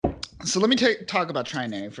So let me talk about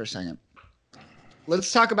Trinary for a second.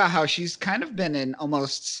 Let's talk about how she's kind of been in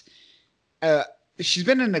almost uh she's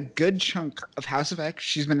been in a good chunk of House of X.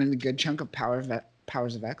 She's been in a good chunk of Powers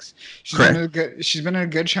of X. Correct. She's been in a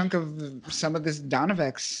good chunk of some of this Dawn of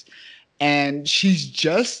X, and she's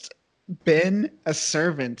just been a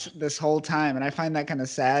servant this whole time, and I find that kind of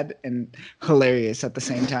sad and hilarious at the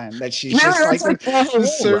same time that she's Yeah, just that's like like the the whole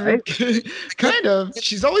right. servant. Kind of, It-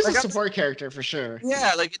 she's always a Like I'm support character for sure.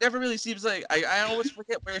 Yeah, like it never really seems like I always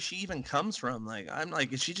forget where she even comes from. Like I'm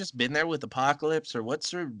like, has she just been there with Apocalypse, or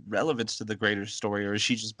what's her relevance to the greater story, or is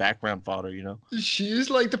she just background fodder? You know? She's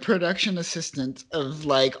like the production assistant of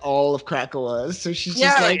like all of Krakoa, so she's just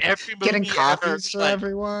Yeah, like like every getting movie ever, coffees for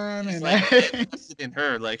everyone is and like invested in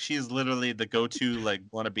her. Like she's literally the go-to like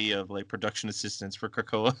wannabe of like production assistants for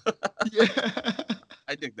Krakoa. yeah.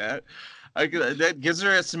 I dig that. That gives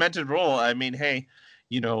her a cemented role. I mean, hey,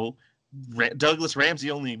 you know, Douglas Ramsey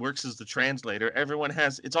only works as the translator. Everyone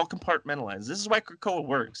has it's all compartmentalized. This is why Krakoa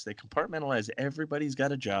works. They compartmentalize. Everybody's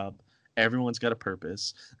got a job. Everyone's got a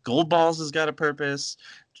purpose. Gold Balls has got a purpose.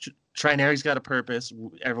 Trinary's got a purpose.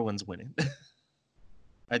 Everyone's winning.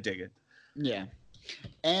 I dig it. Yeah.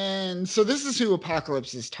 And so this is who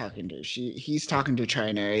Apocalypse is talking to. He's talking to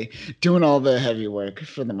Trinary, doing all the heavy work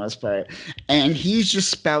for the most part. And he's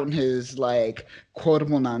just spouting his like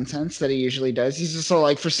quotable nonsense that he usually does. He's just all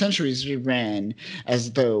like, for centuries we ran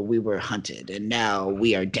as though we were hunted, and now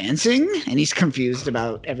we are dancing. And he's confused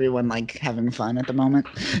about everyone like having fun at the moment.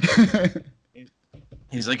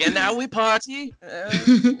 He's like, and now we party.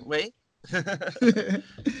 Wait.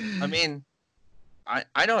 I mean,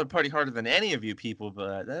 I know I'd party harder than any of you people,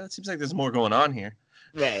 but it seems like there's more going on here.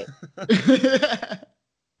 Right.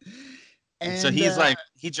 And so and he's like,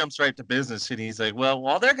 he jumps right to business, and he's like, well,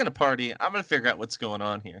 while they're gonna party, I'm gonna figure out what's going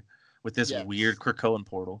on here with this weird yes. Krakoan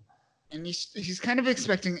portal. And he's kind of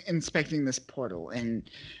inspecting this portal, and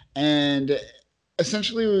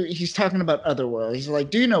essentially he's talking about Otherworld. He's like,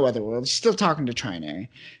 "Do you know Otherworld?" He's still talking to Trinary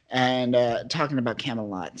and talking about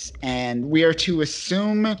Camelot, and we are to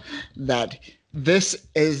assume that this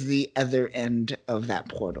is the other end of that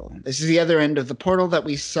portal. This is the other end of the portal that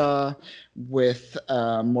we saw with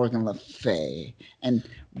Morgan Le Fay, and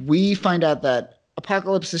we find out that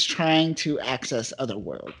Apocalypse is trying to access other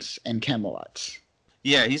worlds and Camelot.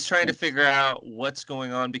 Yeah, he's trying to figure out what's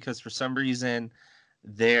going on because for some reason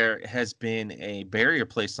there has been a barrier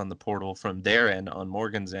placed on the portal from their end on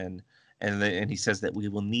Morgan's end, and he says that we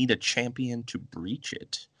will need a champion to breach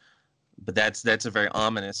it. But that's a very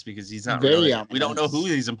ominous because he's not Very really. We don't know who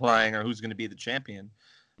ominous. he's implying or who's going to be the champion.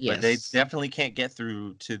 But they Yes. definitely can't get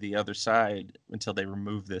through to the other side until they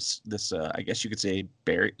remove this I guess you could say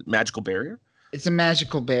magical barrier. It's a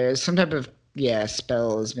magical bear. Some type of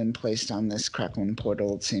spell has been placed on this Kraken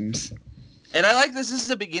portal, it seems. And I like this. This is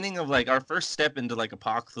the beginning of like our first step into like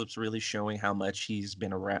Apocalypse really showing how much he's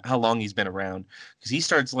been around, how long he's been around, because he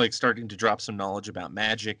starts like starting to drop some knowledge about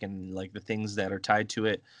magic and like the things that are tied to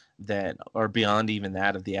it that are beyond even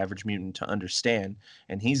that of the average mutant to understand.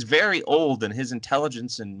 And he's very old, and his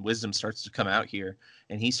intelligence and wisdom starts to come out here,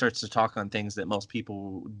 and he starts to talk on things that most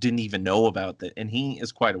people didn't even know about. That, and he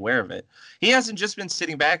is quite aware of it. He hasn't just been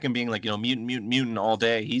sitting back and being like, mutant, mutant, mutant all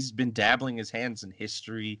day. He's been dabbling his hands in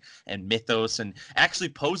history and mythos and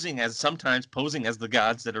actually sometimes posing as the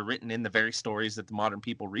gods that are written in the very stories that the modern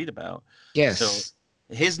people read about. So Yes.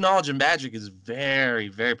 his knowledge of magic is very,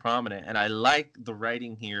 very prominent, and I like the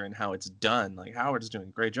writing here and how it's done. Like Howard is doing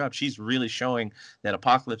a great job. She's really showing that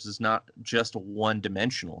Apocalypse is not just one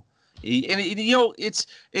dimensional. And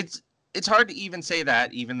it's hard to even say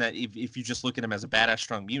that, even that if you just look at him as a badass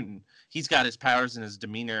strong mutant, he's got his powers and his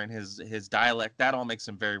demeanor and his dialect. That all makes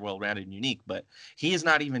him very well rounded and unique. But he is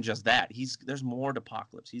not even just that. There's more to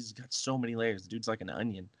Apocalypse. He's got so many layers. The dude's like an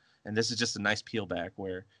onion. And this is just a nice peel back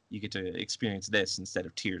where you get to experience this instead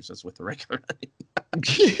of tears as with the regular You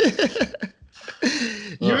onion.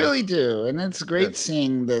 really do. And it's Yeah. great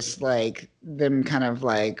seeing this, like, them kind of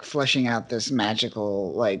like fleshing out this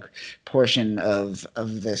magical, like, portion of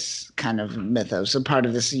this kind of mythos, a part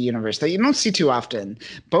of this universe that you don't see too often,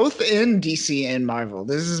 both in DC and Marvel.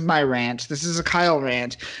 This is my rant. This is a Kyle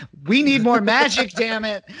rant. We need more magic, damn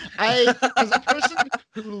it. As a person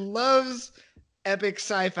who loves epic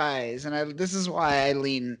sci-fis, and this is why I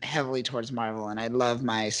lean heavily towards Marvel, and I love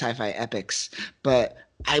my sci-fi epics, but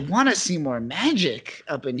I want to see more magic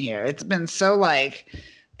up in here. It's been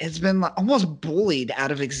like almost bullied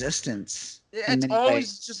out of existence in It's many ways.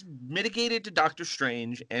 always just mitigated to Doctor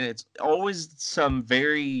Strange, and it's always some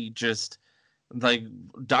very just like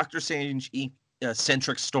Doctor Strange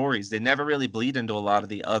centric stories. They never really bleed into a lot of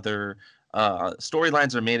the other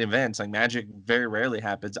storylines are main events. Like magic very rarely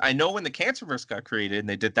happens. I know when the Cancerverse got created and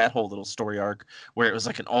they did that whole little story arc where it was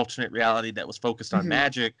like an alternate reality that was focused on Mhm.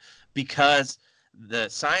 magic, because the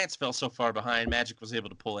science fell so far behind, magic was able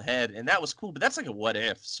to pull ahead, and that was cool. But that's like a what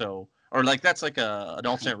if, so, or like that's like an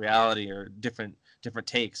alternate reality or different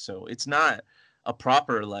takes. So it's not a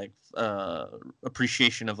proper like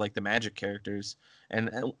appreciation of like the magic characters. And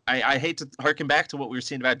I hate to harken back to what we were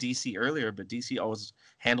saying about DC earlier, but DC always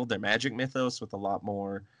handled their magic mythos with a lot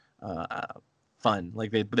more uh, fun.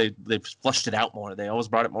 Like they flushed it out more. They always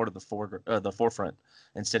brought it more to the forefront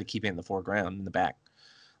instead of keeping it in the foreground in the back.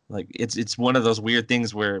 Like it's one of those weird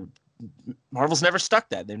things where Marvel's never stuck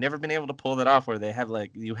that. They've never been able to pull that off where they have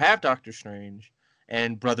like you have Doctor Strange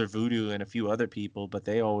and Brother Voodoo and a few other people, but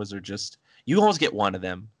they always are just you always get one of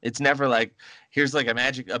them. It's never like here's like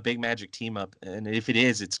a big magic team up, and if it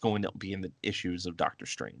is, it's going to be in the issues of Doctor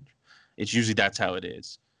Strange. It's usually that's how it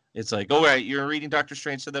is. It's like, all right, you're reading Doctor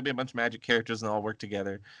Strange, so there'll be a bunch of magic characters and they'll all work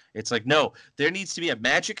together. It's like, no, there needs to be a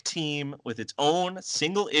magic team with its own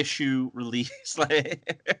single issue release.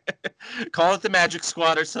 Like, call it the Magic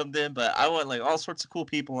Squad or something. But I want like all sorts of cool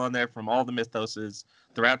people on there from all the mythoses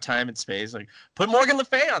throughout time and space. Like, put Morgan Le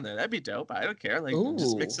Fay on there. That'd be dope. I don't care. Like,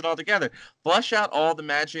 just mix Ooh. it all together. Flush out all the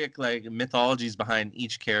magic like mythologies behind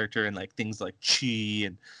each character and like things like chi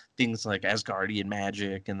and things like Asgardian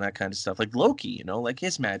magic and that kind of stuff, like Loki, like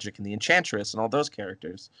his magic and the Enchantress and all those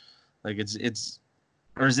characters. Like it's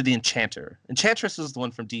or is it the Enchanter? Enchantress is the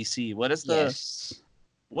one from DC. Yes.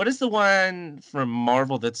 What is the one from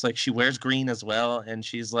Marvel that's like she wears green as well and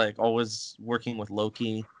she's like always working with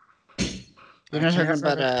Loki? You're I not can't talking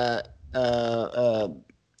about remember. uh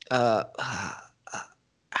uh uh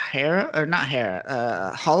Hera or not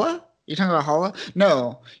Hera? Hala? You talking about Hala?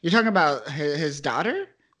 No, you're talking about his daughter,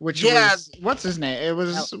 which Yeah, was what's his name? It Hell,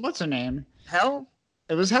 was what's her name? Hell?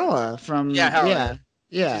 It was Hela Yeah, from Hell. yeah,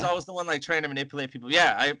 She's yeah. always the one like trying to manipulate people.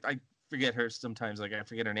 Yeah, I forget her sometimes. Like I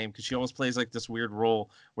forget her name because she always plays like this weird role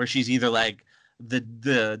where she's either like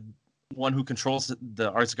the one who controls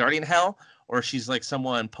the Arts Guardian Hell, or she's like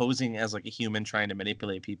someone posing as like a human trying to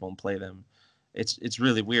manipulate people and play them. It's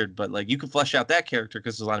really weird, but like you can flesh out that character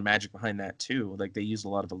because there's a lot of magic behind that too. Like they use a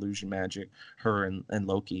lot of illusion magic, her and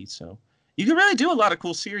Loki. So you can really do a lot of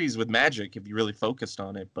cool series with magic if you really focused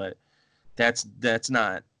on it. But that's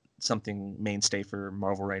not something mainstay for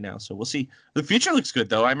Marvel right now. So we'll see. The future looks good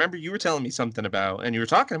though. I remember you were telling me something about, and you were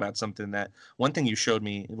talking about something that one thing you showed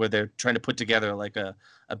me where they're trying to put together like a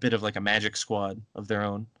bit of like a magic squad of their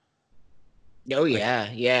own. Oh Like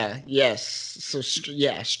yeah, yeah, yes. So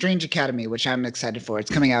yeah, Strange Academy, which I'm excited for.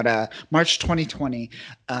 It's coming out March 2020.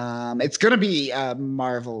 It's gonna be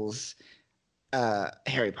Marvel's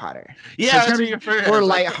Harry Potter. So yeah, it's that's gonna what be you're referring to. more That's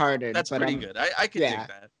lighthearted, that's but pretty good. I could dig yeah,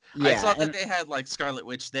 that. I yeah, saw that and they had like Scarlet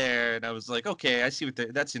Witch there, and I was like, okay, I see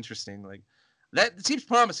that's interesting. Like that seems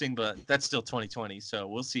promising, but that's still 2020, so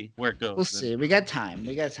we'll see where it we'll goes. And see. We got time.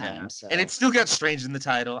 We got yeah, time. and So it's still got Strange in the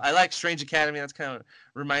title. I like Strange Academy. That's kind of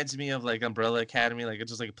reminds me of like Umbrella Academy. Like it's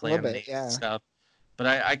just like a a play little on the bit, names and yeah. stuff. But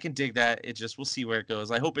I can dig that. It just we'll see where it goes.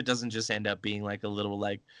 I hope it doesn't just end up being like a little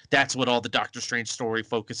like that's what all the Doctor Strange story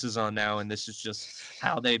focuses on now, and this is just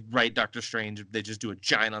how they write Doctor Strange. They just do a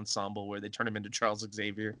giant ensemble where they turn him into Charles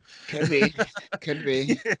Xavier. Could be, could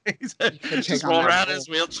be. He's He could take just on roll that around in his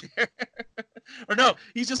role. wheelchair. Or no,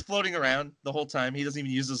 he's just floating around the whole time. He doesn't even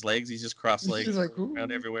use his legs. He's just cross He's legs like,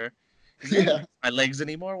 around ooh, everywhere. He's like, I don't yeah. use my legs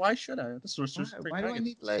anymore. Why should I? The Why? Sorcerer's Supreme. Why I do don't I get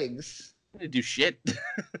need legs? to do shit.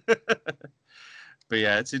 But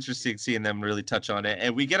yeah, it's interesting seeing them really touch on it.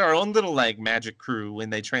 And we get our own little like magic crew when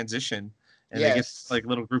they transition and they get Yes. like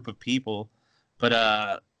little group of people.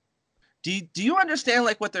 But do you understand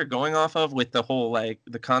like what they're going off of with the whole like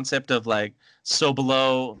the concept of like so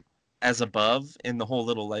below as above in the whole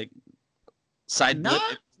little like side blip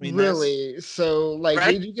Not in between this? really. So like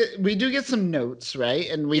Right? we do get some notes, right?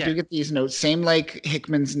 And we Yeah. do get these notes, same like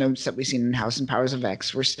Hickman's notes that we've seen in House and Powers of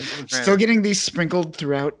X. We're Benjamin still Granner. getting these sprinkled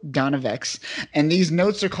throughout Dawn of X. And these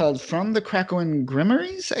notes are called From the Krakoan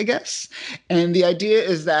Grimoires, I guess. And the idea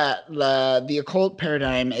is that the occult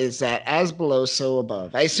paradigm is that as below, so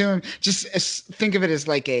above. I assume just think of it as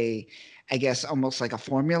like I guess almost like a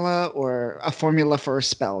formula or a formula for a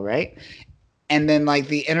spell, right? And then like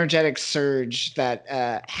the energetic surge that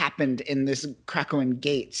happened in this Krakoan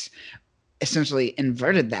gates essentially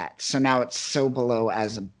inverted that. So now it's so below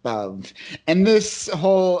as above. And this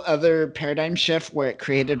whole other paradigm shift where it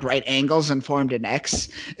created right angles and formed an X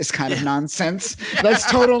is kind of Yeah. nonsense. That's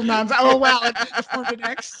total nonsense. Oh, wow. It formed an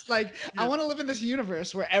X. Like, I Yeah. want to live in this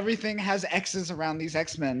universe where everything has X's around these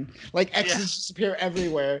X-Men. Like, Yeah. X's just appear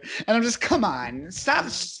everywhere. And I'm just, come on.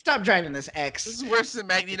 Stop driving this This X. is worse than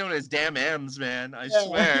Magneto and his damn M's, man. I Yeah.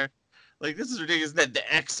 swear. Like, this is ridiculous that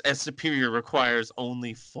the X as superior requires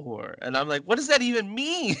only 4. And I'm like, what does that even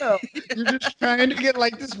mean? No, you're just trying to get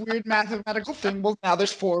like this weird mathematical thing. Well, now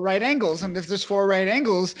there's 4 right angles, and if there's 4 right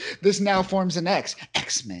angles, this now forms an X.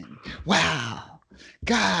 X-Men. Wow.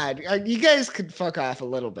 God, you guys could fuck off a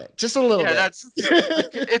little bit, just a little Yeah, bit.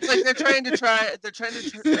 it's like they're trying to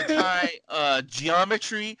tie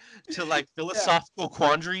geometry to like philosophical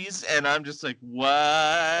quandaries, and I'm just like, what?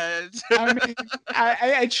 I mean,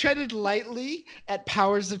 I treaded lightly at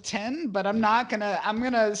powers of 10, but I'm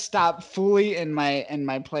gonna stop fully in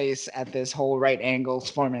my place at this whole right angles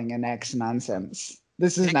forming an X nonsense.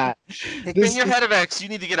 This is not. Hickman, you're head of X. You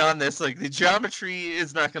need to get on this. Like, the geometry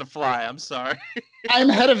is not going to fly. I'm sorry. I'm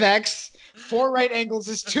head of X. 4 right angles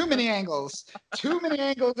is too many angles. Too many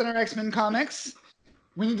angles in our X-Men comics.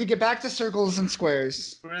 We need to get back to circles and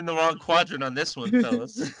squares. We're in the wrong quadrant on this one,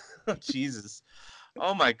 fellas. Jesus.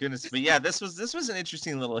 Oh my goodness. But yeah, this was an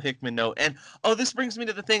interesting little Hickman note. And this brings me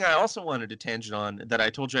to the thing I also wanted to tangent on that I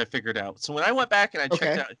told you I figured out. So when I went back and I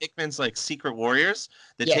checked out Hickman's like Secret Warriors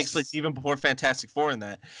that takes place even before Fantastic Four and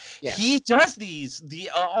that, he does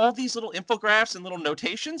all these little infographics and little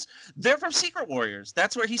notations. They're from Secret Warriors.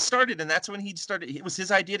 That's where he started, and that's when he started. It was his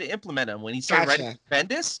idea to implement them. When he started writing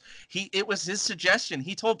Bendis, it was his suggestion.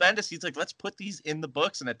 He told Bendis, he's like, let's put these in the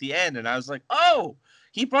books and at the end. And I was like, oh.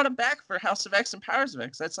 He brought him back for House of X and Powers of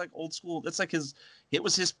X. That's like old school. That's like it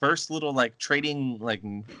was his first little like trading, like,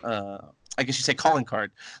 I guess you say calling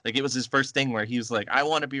card. Like, it was his first thing where he was like, I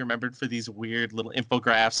want to be remembered for these weird little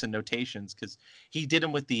infographics and notations. Cause he did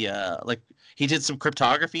them with the, like he did some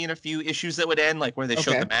cryptography in a few issues that would end, like where they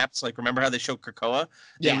showed the maps. Like, remember how they showed Krakoa?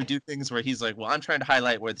 They would do things where he's like, well, I'm trying to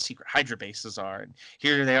highlight where the secret Hydra bases are. And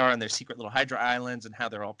here they are on their secret little Hydra islands and how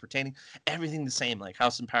they're all pertaining. Everything the same, like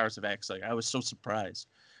House and Powers of X. Like, I was so surprised.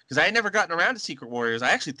 Because I had never gotten around to Secret Warriors. I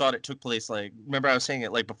actually thought it took place, like, remember I was saying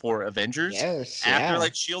it, like, before Avengers? After,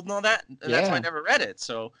 like, S.H.I.E.L.D. and all that? And that's why I never read it.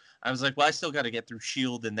 So I was like, well, I still got to get through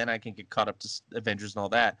S.H.I.E.L.D. and then I can get caught up to Avengers and all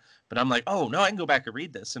that. But I'm like, oh, no, I can go back and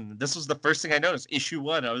read this. And this was the first thing I noticed, issue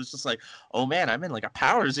 1. I was just like, oh, man, I'm in, like, a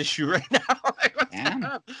Powers issue right now. Like, what's going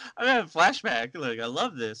on? I'm having a flashback. Like, I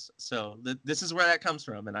love this. So this is where that comes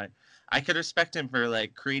from. And I could respect him for,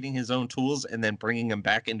 like, creating his own tools and then bringing them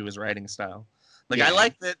back into his writing style. Like, I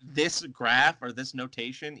like that this graph or this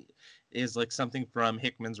notation is like something from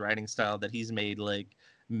Hickman's writing style that he's made like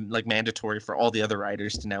mandatory for all the other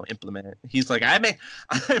writers to now implement it. He's like, I made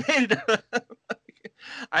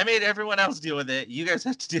I made everyone else deal with it. You guys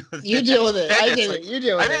have to deal with it. You deal with it. I did it. You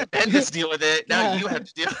deal with it. I made Bendis deal with it. Now you have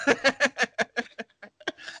to deal with it.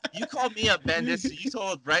 You called me up, Bendis. You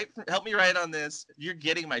told help me write on this. You're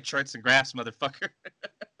getting my charts and graphs, motherfucker.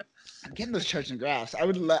 I'm getting those charts and graphs. I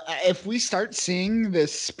would if we start seeing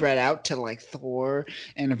this spread out to like Thor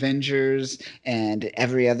and Avengers and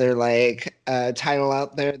every other like title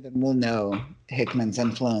out there, then we'll know Hickman's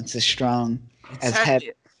influence is strong as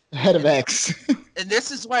head of X. And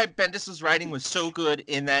this is why Bendis' writing was so good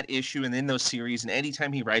in that issue and in those series. And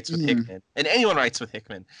anytime he writes with Hickman, and anyone writes with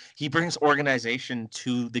Hickman, he brings organization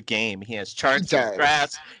to the game. He has charts and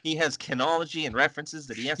graphs. He has chronology and references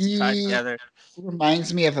that he has to tie together. It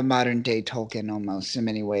reminds me of a modern day Tolkien almost in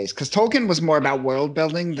many ways, because Tolkien was more about world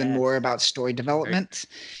building than more about story development.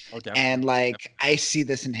 And like I see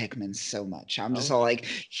this in Hickman so much. I'm just all like,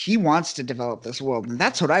 he wants to develop this world, and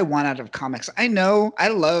that's what I want out of comics. I know I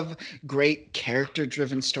love great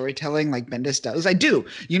character-driven storytelling like Bendis does. I do.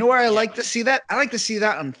 You know where I like to see that? I like to see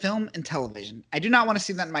that on film and television. I do not want to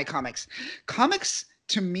see that in my comics. Comics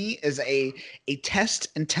to me is a test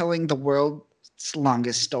in telling the world's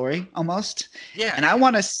longest story almost. Yeah. And I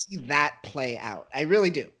want to see that play out. I really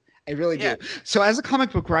do. I really do. So as a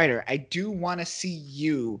comic book writer, I do want to see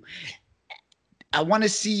you. I want to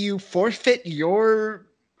see you forfeit your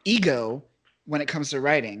ego when it comes to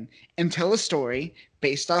writing and tell a story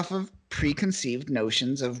based off of preconceived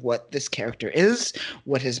notions of what this character is,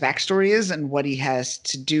 what his backstory is, and what he has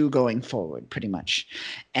to do going forward, pretty much.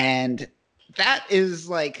 And that is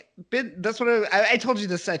like, that's what I told you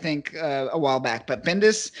this, I think, a while back, but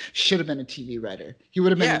Bendis should have been a TV writer. He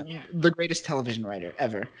would have been the greatest television writer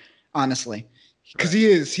ever, honestly. because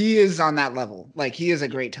he is on that level. Like, he is a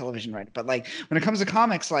great television writer, but like when it comes to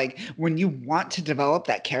comics, like when you want to develop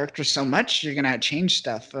that character so much, you're gonna change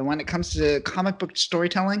stuff. And when it comes to comic book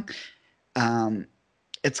storytelling, um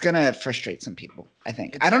it's gonna frustrate some people, I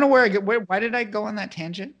think. I don't know why did I go on that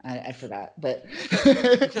tangent? I forgot, but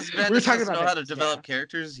because we were Bendis talking doesn't about know how to it. develop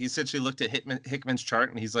characters. He essentially looked at Hickman's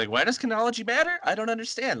chart and he's like, "Why does chronology matter? I don't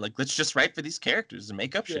understand. Like, let's just write for these characters and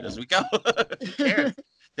make up shit as we go. Who cares?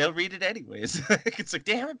 They'll read it anyways." It's like,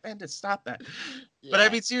 damn it, Bendis, stop that. But I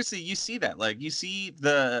mean, seriously, you see that. Like,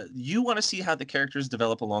 you want to see how the characters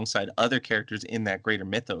develop alongside other characters in that greater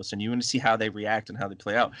mythos, and you want to see how they react and how they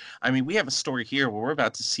play out. I mean, we have a story here where we're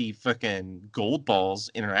about to see fucking Goldballs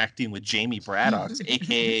interacting with Jamie Braddock's,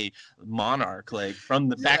 aka Monarch, like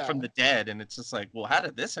back from the dead, and it's just like, well, how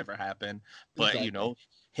did this ever happen? But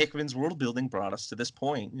Hickman's world building brought us to this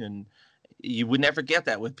point, and you would never get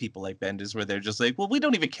that with people like Bendis, where they're just like, well, we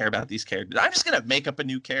don't even care about these characters. I'm just gonna make up a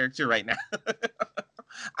new character right now.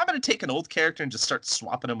 I'm gonna take an old character and just start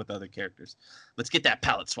swapping them with other characters. Let's get that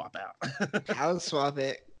palette swap out. Palette swap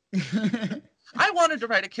it. I wanted to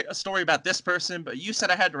write a story about this person, but you said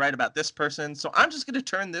I had to write about this person, so I'm just gonna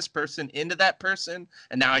turn this person into that person,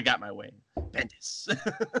 and now I got my way. Bendis.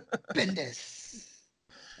 Bendis.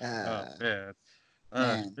 Oh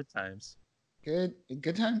man. Good times. Good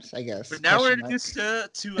times, I guess. But now we're introduced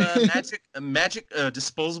to magic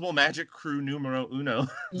disposable magic crew numero uno.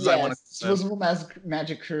 Disposable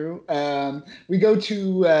magic crew. We go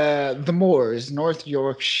to the Moors, North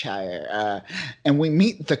Yorkshire, and we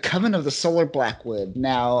meet the Coven of the Solar Blackwood.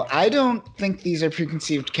 Now, I don't think these are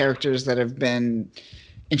preconceived characters that have been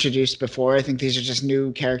introduced before. I think these are just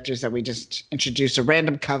new characters that we just introduced, a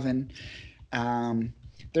random coven.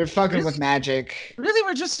 They're fucking with magic. Really,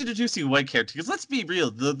 we're just introducing one character. Because let's be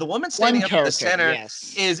real, the woman standing up in the center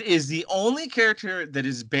is the only character that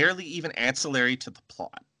is barely even ancillary to the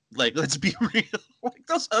plot. Like, let's be real. Like,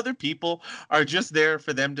 those other people are just there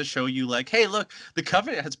for them to show you, like, hey, look, the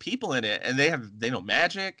Covenant has people in it, and they know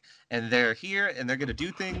magic, and they're here, and they're gonna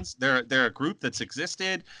do things. They're a group that's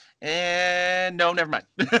existed, and no, never mind.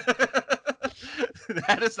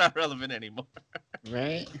 That is not relevant anymore.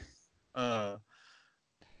 Right.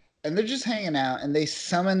 And they're just hanging out, and they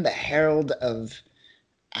summon the Herald of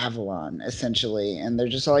Avalon, essentially. And they're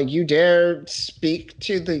just like, you dare speak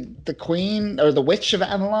to the queen or the witch of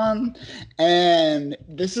Avalon? And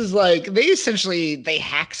this is like, they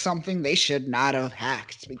hack something they should not have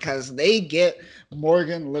hacked, because they get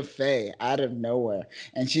Morgan Le Fay out of nowhere.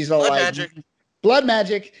 And she's all blood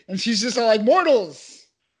magic. And she's just all like, mortals!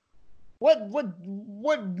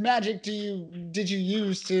 What magic did you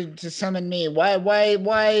use to summon me?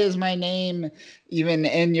 Why is my name even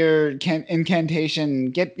in your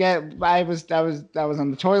incantation? I was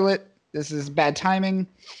on the toilet. This is bad timing.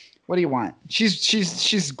 What do you want?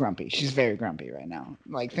 She's grumpy. She's very grumpy right now.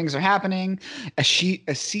 Like, things are happening. A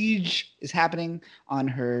siege is happening on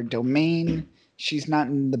her domain. She's not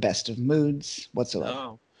in the best of moods whatsoever.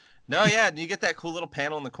 Oh. No, yeah, and you get that cool little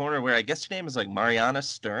panel in the corner where I guess her name is like Mariana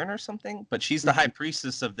Stern or something, but she's the high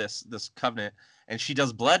priestess of this covenant, and she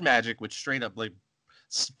does blood magic, which straight up like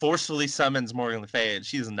forcefully summons Morgan Le Fay, and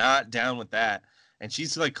she's not down with that, and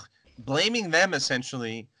she's like blaming them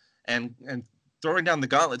essentially, and throwing down the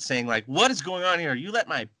gauntlet, saying like, "What is going on here? You let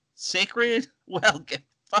my sacred well get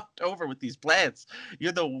fucked over with these plants.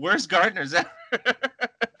 You're the worst gardeners ever."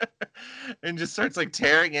 And just starts like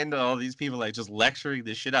tearing into all these people, like just lecturing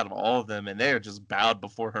the shit out of all of them, and they're just bowed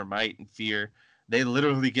before her might and fear. They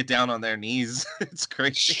literally get down on their knees. It's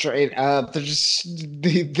crazy. Straight up, they're just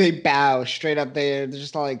they bow straight up. They're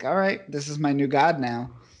just like, all right, this is my new god now.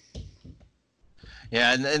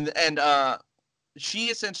 Yeah, and she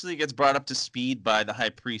essentially gets brought up to speed by the high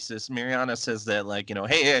priestess. Mariana says that, like, you know,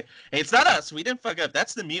 hey, it's not us. We didn't fuck up.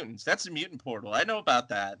 That's the mutants. That's the mutant portal. I know about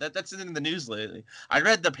that. That's in the news lately. I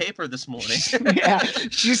read the paper this morning. Yeah,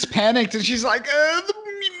 she's panicked and she's like, the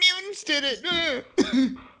mutants did it.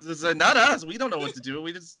 It's like, not us. We don't know what to do.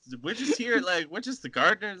 We're just here. Like, we're just the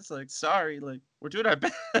gardeners. Like, sorry. Like, we're doing our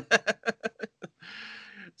best.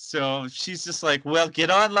 So she's just like, well, get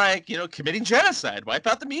on, like, you know, committing genocide. Wipe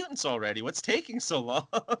out the mutants already. What's taking so long?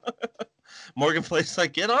 Morgan Flay's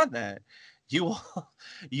like, get on that. You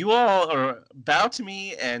all are bow to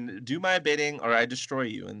me and do my bidding, or I destroy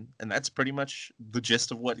you. And that's pretty much the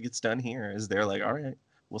gist of what gets done here. Is they're like, all right,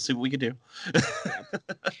 we'll see what we can do.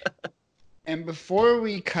 And before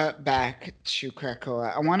we cut back to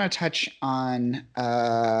Krakoa, I want to touch on.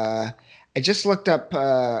 I just looked up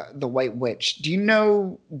the White Witch. Do you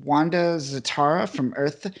know Wanda Zatara from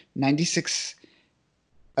Earth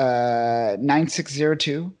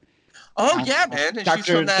 9602? Oh yeah, man, and she's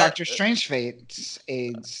Doctor from that. Strange Fate's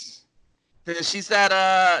AIDS. She's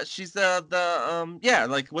that. She's the. Yeah,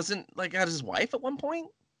 like wasn't like at his wife at one point,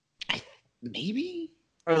 Maybe.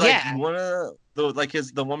 or like Yeah. one of the like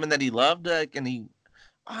the woman that he loved, like, and he.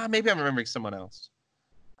 Maybe I'm remembering someone else.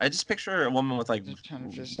 I just picture a woman with like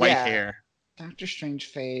white Yeah. hair. Doctor Strange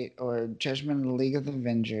Fate or Judgment of the League of the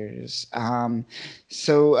Avengers.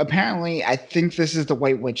 So apparently, I think this is the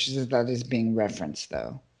White Witch that is being referenced,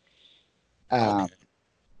 though. Okay.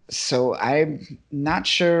 So I'm not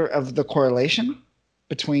sure of the correlation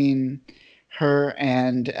between her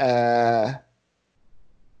and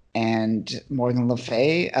Morgan Le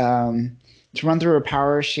Fay. To run through her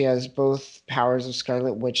powers, she has both powers of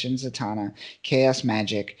Scarlet Witch and Zatanna, chaos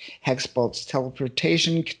magic, hex bolts,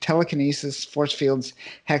 teleportation, telekinesis, force fields,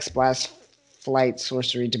 hex blast, flight,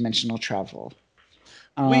 sorcery, dimensional travel.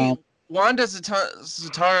 Wait, Wanda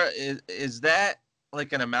Zatara is that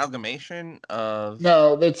like an amalgamation of?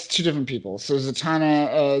 No, that's two different people. So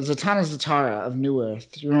Zatanna Zatara of New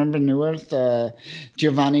Earth. Do you remember New Earth?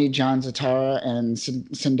 Giovanni, John Zatara, and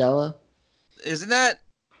Cindella. Isn't that?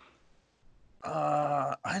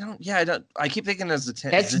 I don't. Yeah, I don't. I keep thinking of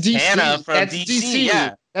That's Zatanna DC. from That's DC. DC.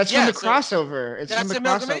 Yeah, That's from yeah. the So crossover. It's from that's the the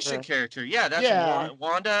amalgamation crossover. character. Yeah, that's Yeah.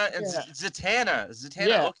 Wanda and Yeah. Zatanna. Zatanna.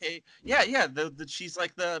 Yeah. Okay. Yeah, yeah. She's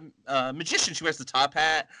like the magician. She wears the top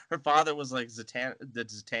hat. Her father was like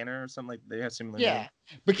Zatanna or something like. They have similar Yeah. names.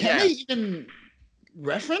 But can Yeah. they even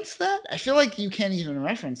reference that? I feel like you can't even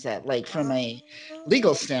reference that, like from a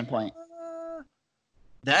legal standpoint.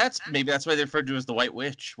 That's why they referred to as the White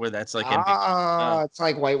Witch, where that's like ambiguous. It's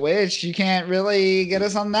like White Witch. You can't really get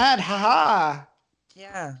us on that. Haha.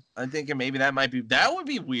 Yeah, I'm thinking maybe that would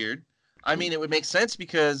be weird. I mean, it would make sense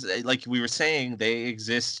because, like we were saying, they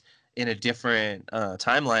exist in a different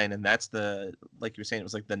timeline, and that's like you were saying, it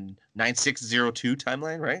was like the 9602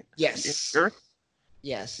 timeline, right? Yes. Earth.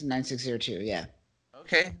 Yes, 9602. Yeah.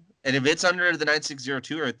 Okay, and if it's under the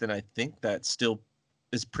 9602 Earth, then I think that still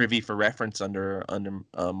is privy for reference under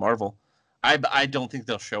Marvel. I don't think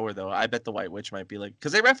they'll show her though. I bet the White Witch might be like,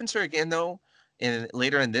 because they reference her again though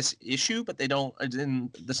later in this issue, but they don't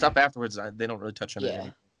in the stuff afterwards. They don't really touch on it. Yeah.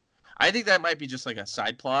 I think that might be just like a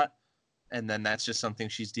side plot, and then that's just something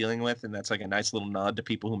she's dealing with, and that's like a nice little nod to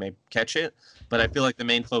people who may catch it. But I feel like the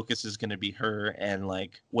main focus is going to be her and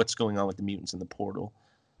like what's going on with the mutants in the portal.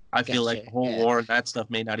 I feel like the whole war and that stuff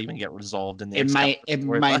may not even get resolved in the. It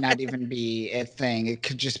might not even be a thing. It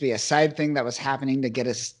could just be a side thing that was happening to get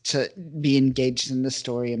us to be engaged in the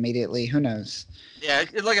story immediately. Who knows? Yeah,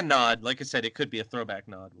 it's like a nod. Like I said, it could be a throwback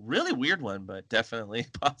nod. Really weird one, but definitely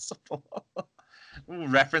possible.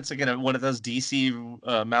 Referencing one of those DC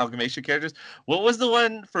amalgamation characters. What was the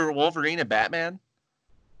one for Wolverine and Batman?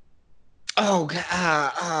 Oh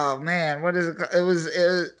God! Oh man, what is it? It was.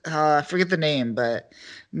 I forget the name, but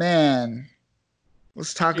man,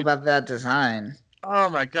 let's talk about that design. Oh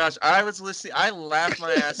my gosh, I was listening. I laughed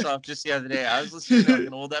my ass off just the other day. I was listening to like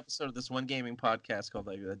an old episode of this one gaming podcast called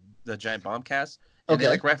like the Giant Bombcast. And they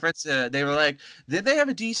like referenced. They were like, did they have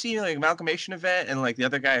a DC like amalgamation event? And like the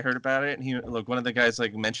other guy heard about it, and he like one of the guys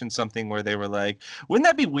like mentioned something where they were like, wouldn't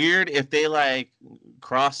that be weird if they like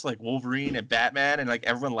crossed like Wolverine and Batman, and like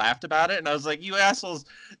everyone laughed about it? And I was like, you assholes,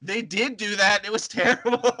 they did do that, and it was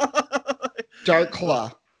terrible. Dark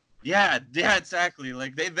Claw. Yeah, exactly.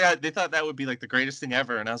 Like they thought that would be like the greatest thing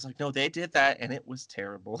ever, and I was like, no, they did that, and it was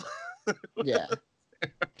terrible. Yeah.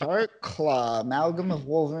 Dark Claw, amalgam of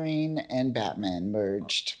Wolverine and Batman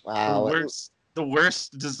merged. Wow. The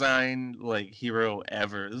worst design like hero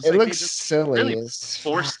ever. It like, looks silly. Really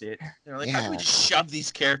forced it. You know, like how can we just shove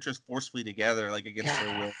these characters forcefully together like against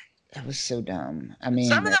their will? That was so dumb. I mean,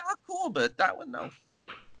 some of them were cool, but that one no.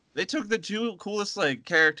 They took the two coolest like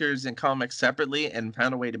characters in comics separately and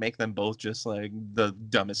found a way to make them both just like the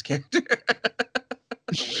dumbest character.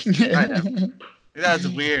 I know. That's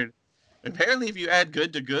weird. Apparently, if you add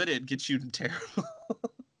good to good, it gets you to terrible.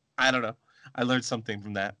 I don't know. I learned something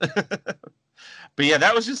from that. But yeah,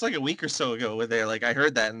 that was just like a week or so ago where they like I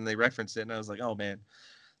heard that and they referenced it and I was like, oh man,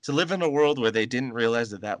 to live in a world where they didn't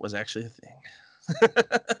realize that was actually a thing.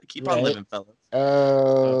 Keep on living, fellas.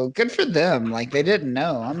 Oh, good for them. Like they didn't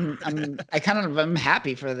know. I'm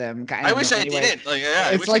happy for them. I wish I didn't. Like,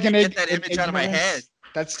 yeah, it's like get that image out of my head.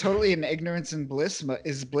 That's totally an ignorance and bliss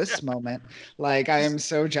moment. Like I am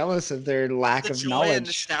so jealous of their lack of knowledge and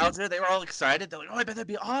nostalgia. They were all excited. They're like, "Oh, I bet that'd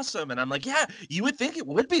be awesome." And I'm like, "Yeah, you would think it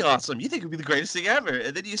would be awesome. You think it would be the greatest thing ever."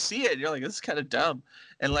 And then you see it, and you're like, "This is kind of dumb."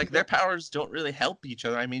 And like their powers don't really help each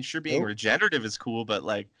other. I mean, sure, being regenerative is cool, but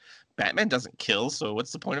like Batman doesn't kill, so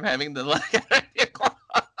what's the point of having the like?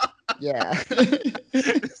 Yeah.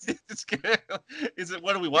 it's Is it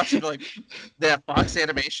what are we watching? Like that Fox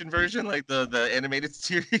animation version, like the animated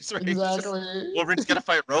series, right? Exactly. Wolverine's gotta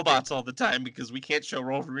fight robots all the time because we can't show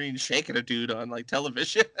Wolverine shaking a dude on like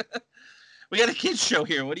television. We got a kids show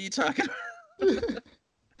here. What are you talking about?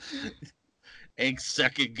 Egg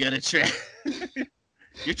sucking gonna try.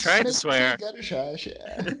 You're trying to swear. Gutter trash,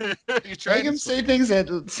 yeah. You're trying Make him to swear. say things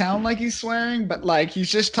that sound like he's swearing, but like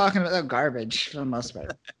he's just talking about garbage for the most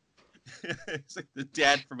part. It's like the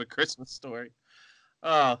dad from A Christmas Story.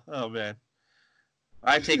 Oh man.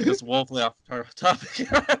 I've taken this woefully off our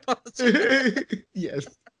topic. I apologize. Yes.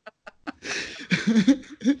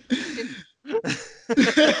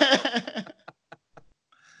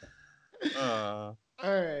 uh,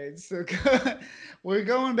 All right, so we're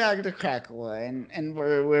going back to Krakoa, and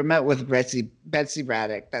we're met with Betsy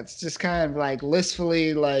Braddock. That's just kind of like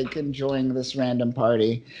blissfully like enjoying this random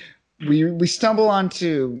party. We stumble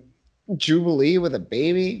onto Jubilee with a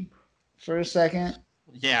baby for a second,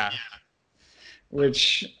 yeah.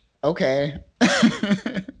 which okay.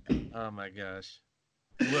 Oh my gosh.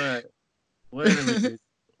 What is it?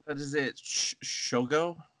 What is it?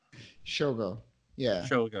 Shogo? Shogo, yeah.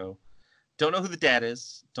 Shogo. Don't know who the dad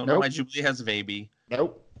is. Don't know why Jubilee has a baby.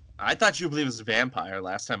 Nope. I thought Jubilee was a vampire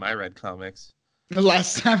last time I read comics. The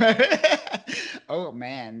last time oh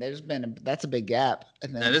man, that's a big gap.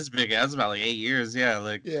 That is big. That's about like 8 years. Yeah,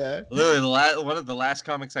 like yeah. Literally, one of the last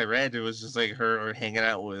comics I read, it was just like her hanging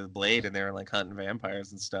out with Blade, and they were like hunting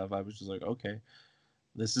vampires and stuff. I was just like, okay,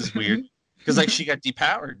 this is weird, because like she got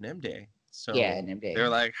depowered in MD. So yeah, in MD. They're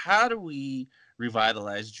like, how do we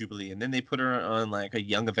revitalize Jubilee? And then they put her on like a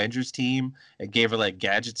Young Avengers team and gave her like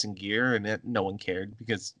gadgets and gear, and no one cared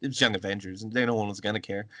because it was Young Avengers, and no one was gonna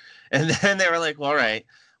care. And then they were like, well, all right,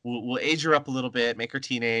 we'll age her up a little bit, make her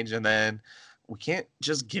teenage, and then we can't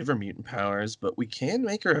just give her mutant powers, but we can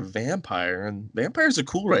make her a vampire. And vampires are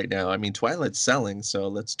cool right now. I mean, Twilight's selling, so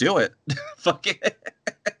let's do it. Fuck it.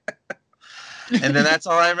 And then that's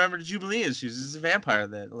all I remember to Jubilee is she's just a vampire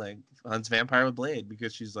that like hunts vampire with Blade,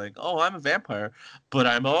 because she's like, oh, I'm a vampire, but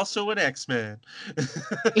I'm also an X-Man.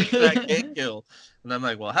 I can't kill. And I'm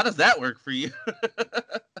like, well, how does that work for you?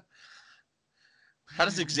 How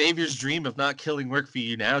does Xavier's dream of not killing work for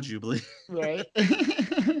you now, Jubilee? Right.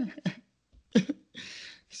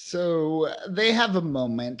 So they have a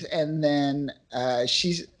moment, and then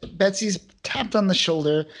Betsy's tapped on the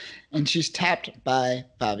shoulder, and she's tapped by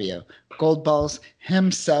Fabio Goldballs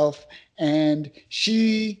himself, and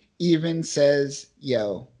she even says,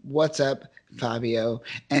 "Yo, what's up, Fabio?"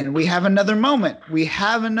 And we have another moment.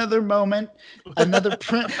 Another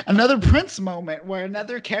Prince moment, where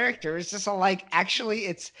another character is just like, actually,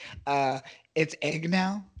 it's Egg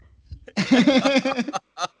now.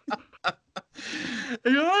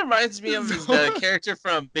 You know what reminds me of is the character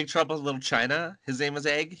from Big Trouble in Little China. His name was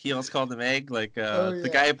Egg. He always called him Egg. Like the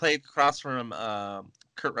guy who played across from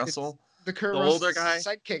Kurt Russell. The older guy,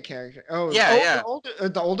 sidekick character. Oh yeah, yeah.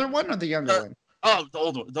 The older one or the younger one? Oh,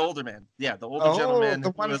 the older man. Yeah, the older gentleman.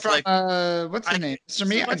 The one from like, what's the name? Mr.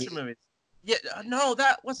 Miyagi. Yeah, no,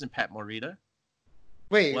 that wasn't Pat Morita.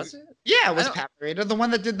 Wait, was it? Yeah, it was Pat Morita, the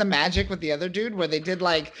one that did the magic with the other dude, where they did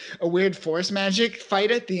like a weird force magic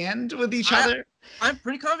fight at the end with each other. I'm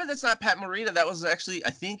pretty confident that's not Pat Morita. That was actually, I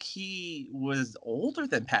think he was older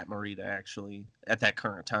than Pat Morita actually at that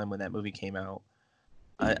current time when that movie came out.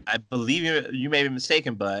 I believe you may be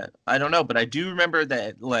mistaken, but I don't know. But I do remember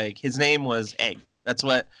that like his name was Egg. That's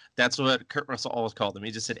what Kurt Russell always called him.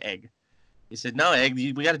 He just said Egg. He said, "No, Egg,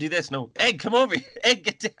 we got to do this. No, Egg, come over here. Egg,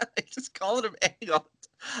 get down." I just calling him Egg all the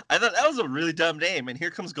time. I thought that was a really dumb name. And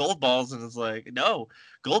here comes Goldballs, and it's like, no,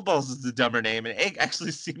 Goldballs is the dumber name, and Egg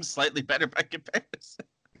actually seems slightly better by comparison.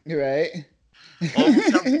 Right.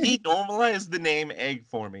 He normalized the name Egg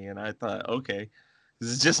for me, and I thought, okay, this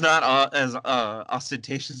is just not as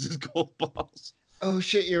ostentatious as Goldballs. Oh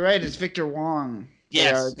shit, you're right. It's Victor Wong.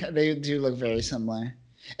 Yes, they do look very similar.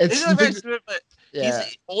 It's very similar, but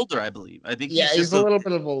he's older, I believe. I think he's a little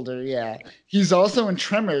bit of older. Yeah, he's also in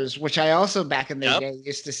Tremors, which I also back in the day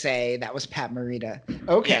used to say that was Pat Morita.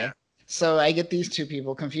 Okay. Yeah. So I get these two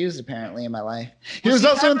people confused apparently in my life. He was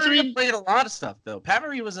also in three. Played a lot of stuff though. Pat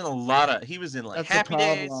Morita was in a lot of. He was in like Happy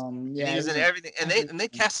Days. Yeah, he was in everything, and they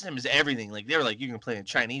casted him as everything. Like they were like, you can play a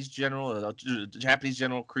Chinese general, a Japanese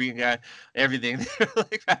general, Korean guy, everything.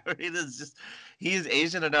 Like Pat Morita's just. He is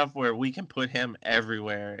Asian enough where we can put him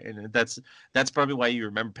everywhere, and that's probably why you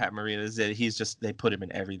remember Pat Morita, is that they put him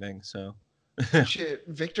in everything. So. Shit,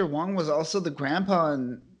 Victor Wong was also the grandpa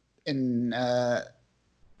in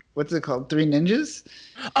what's it called? Three Ninjas?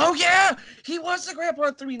 Oh yeah, he was the grandpa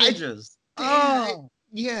in Three Ninjas.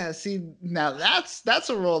 Yeah, see, now that's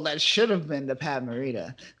a role that should have been to Pat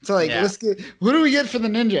Morita. So like, Yeah. let's get who do we get for the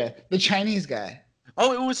ninja? The Chinese guy.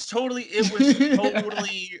 Oh, it was totally a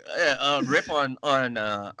rip on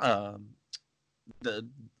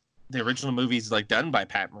the original movies like done by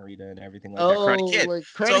Pat Morita and everything like that, Karate Oh, Kid. like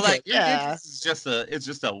So Karate Kid. like Three Yeah, Ninjas is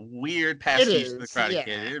just a weird it pastiche to the is. Karate Yeah.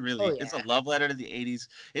 Kid. It Oh really it's a yeah. love letter to the 80s.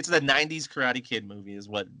 It's the 90s Karate Kid movie is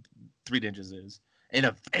what Three Ninjas is. In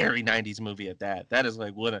a very 90s movie at that. That is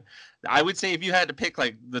like what a I would say if you had to pick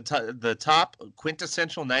like the top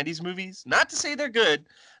quintessential 90s movies, not to say they're good,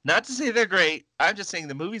 not to say they're great. I'm just saying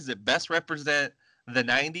the movies that best represent the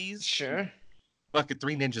 90s. Sure. Fucking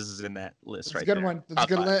Three Ninjas is in that list That's a right good there. one. That's a Top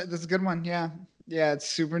good. five. That's a good one. Yeah. Yeah. It's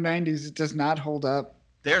super '90s. It does not hold up.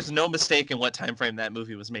 There's no mistake in what time frame that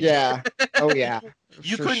movie was made. Yeah. Oh yeah.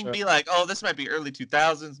 You For couldn't sure. be like, oh, this might be early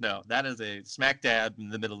 2000s. No, that is a smack dab in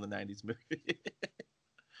the middle of the 90s movie.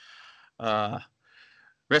 uh,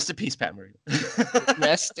 rest in peace, Pat Morita.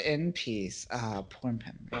 Rest in peace. Ah, poor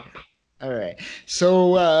Pat Morita. All right.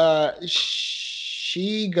 So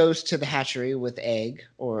she goes to the hatchery with Egg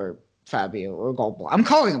or Fabio or Goldball. I'm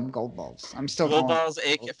calling them Goldballs. I'm still Gold calling Balls,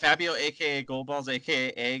 them Fabio, aka Gold Balls,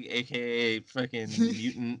 aka Egg, aka fucking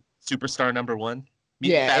mutant superstar number one.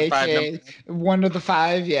 Mutant Yeah, Fab Five number aka one of the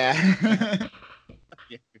five. Yeah. one.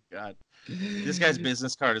 Yeah, God. This guy's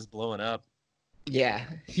business card is blowing up. Yeah,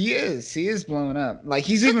 he is. He is blowing up. Like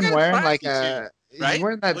he's That even guy's wearing like classy too, a he's right?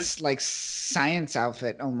 wearing that like science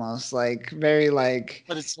outfit almost like very like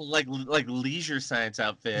But it's like leisure science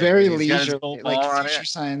outfit, and very he's got his leisure gold like ball on future it.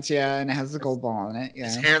 science. Yeah, and it has the His, gold ball on it.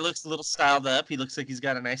 his Yeah. hair looks a little styled up. He looks like he's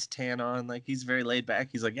got a nice tan on. Like he's very laid back.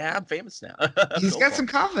 He's like, yeah, I'm famous now. He's Gold got ball. some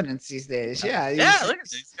confidence these days. Yeah, Yeah, look at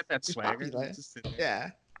this. He's got that he's swagger. popular. He's just sitting Yeah.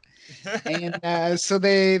 there. And so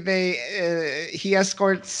he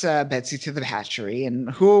escorts Betsy to the hatchery. And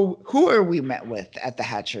who are we met with at the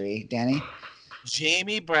hatchery, Danny?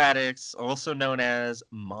 Jamie Braddock's, also known as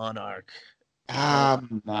Monarch. Ah,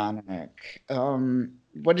 Monarch.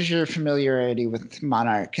 What is your familiarity with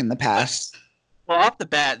Monarch in the past? Well, off the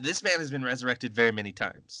bat, this man has been resurrected very many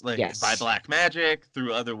times, like by Yes. black magic,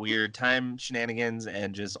 through other weird time shenanigans,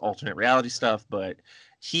 and just alternate reality stuff. But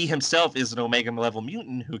he himself is an Omega level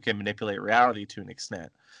mutant who can manipulate reality to an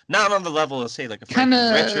extent. Not on the level of, say, like a Kind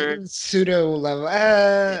Franklin of Richards. pseudo level.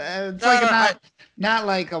 It's No, like a no, not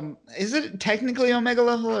like is it technically Omega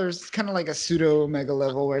level or is it kind of like a pseudo Omega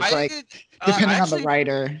level where it's like I depending on the actually,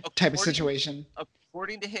 writer type of according situation.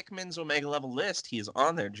 according to Hickman's Omega level list, he is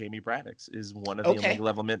on there. Jamie Braddock's is one of the Okay, Omega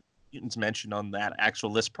level mutants mentioned on that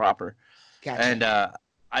actual list proper. gotcha. And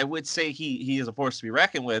I would say he is a force to be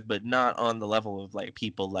reckoned with, but not on the level of like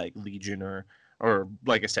people like Legion or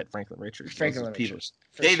like I said, Franklin Richards. Franklin People Richards.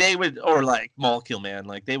 they would, or like Molecule Man,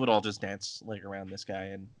 like they would all just dance like around this guy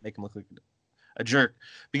and make him look like a jerk.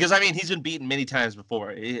 Because I mean, he's been beaten many times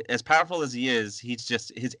before. As powerful as he is, he's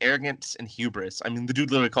just his arrogance and hubris. I mean, the dude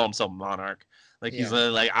literally called himself Monarch. Like he's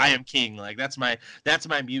like, I am king. Like that's my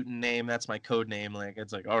mutant name. That's my code name. Like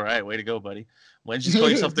it's like, all right, way to go, buddy. Why don't you just call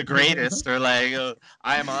yourself the greatest or like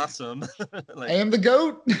I am awesome? I am the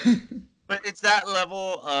goat. But it's that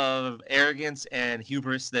level of arrogance and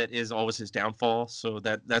hubris that is always his downfall. So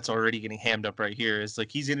that's already getting hammed up right here. It's like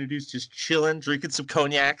he's introduced just chilling, drinking some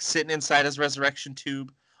cognac, sitting inside his resurrection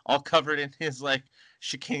tube, all covered in his like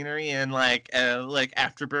chicanery and like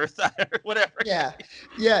afterbirth or whatever. Yeah,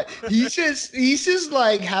 yeah. He's just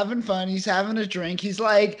like having fun. He's having a drink. He's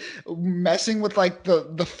like messing with like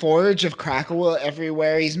the forage of Crackle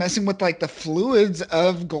everywhere. He's messing with like the fluids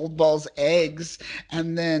of Goldball's eggs.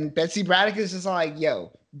 And then Betsy Braddock is just like,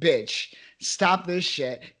 "Yo, bitch, stop this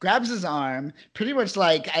shit." Grabs his arm, pretty much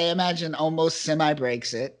like I imagine almost semi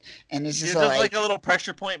breaks it, and it's just He does like like, a little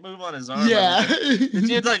pressure point move on his arm. yeah. The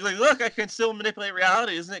dude's like, look, I can still manipulate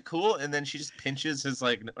reality. Isn't it cool? And then she just pinches his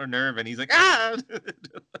like nerve, and he's like, ah.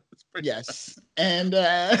 Yes. And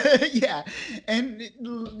yeah. And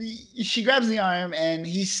she grabs the arm and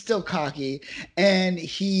he's still cocky. And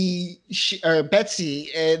Betsy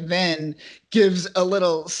then gives a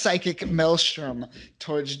little psychic maelstrom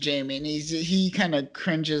towards Jamie. And he kind of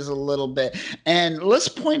cringes a little bit. And let's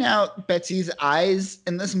point out Betsy's eyes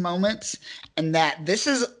in this moment. And that this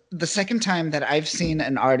is the second time that I've seen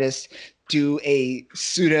an artist do a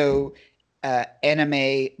pseudo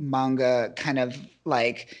anime manga kind of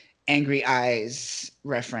like angry eyes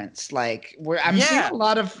reference. Like I'm seeing a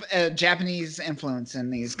lot of Japanese influence in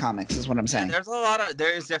these comics is what I'm saying.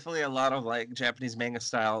 There is definitely a lot of like Japanese manga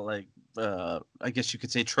style, like I guess you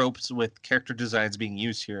could say tropes with character designs being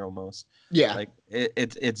used here almost. Yeah. Like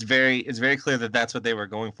it's very clear that that's what they were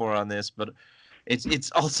going for on this. But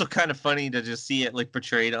it's also kind of funny to just see it like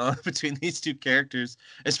portrayed on between these two characters,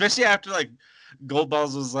 especially after like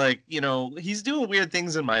Goldballs was like, he's doing weird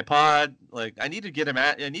things in my pod. Like, I need you to get him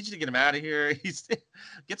out of here. He's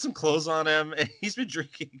get some clothes on him. And he's been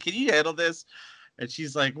drinking. Can you handle this? And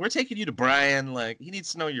she's like, we're taking you to Brian. Like, he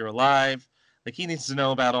needs to know you're alive. Like, he needs to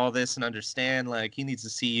know about all this and understand. Like, he needs to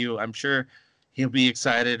see you. I'm sure he'll be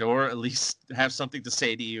excited or at least have something to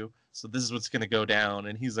say to you. So this is what's going to go down.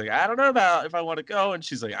 And he's like, I don't know about if I want to go. And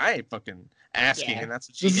she's like, I ain't fucking asking. Yeah. And that's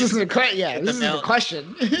what she This hits isn't him a question. Yeah, with this the isn't a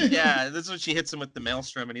question. yeah, this is what she hits him with the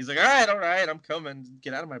maelstrom. And he's like, all right, I'm coming.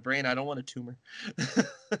 Get out of my brain. I don't want a tumor.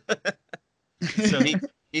 So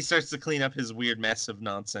he starts to clean up his weird mess of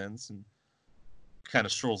nonsense and kind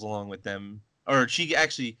of strolls along with them. Or she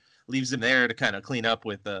actually leaves him there to kind of clean up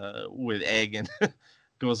with Egg and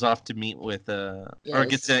goes off to meet with or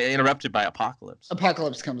gets interrupted by Apocalypse.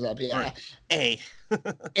 Apocalypse comes up, yeah. Right. A.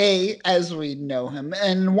 A, as we know him.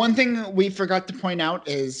 And one thing we forgot to point out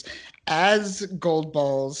is as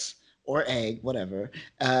Goldballs or Egg, whatever,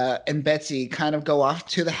 and Betsy kind of go off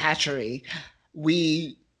to the hatchery,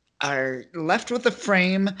 we are left with a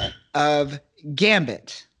frame of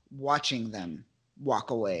Gambit watching them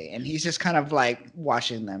walk away. And he's just kind of like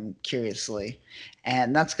watching them curiously.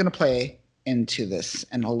 And that's going to play into this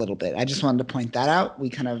in a little bit. I just wanted to point that out. We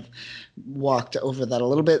kind of walked over that a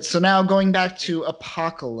little bit. So now going back to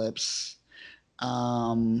Apocalypse.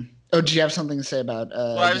 Do you have something to say about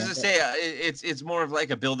well, I was going to say it's more of like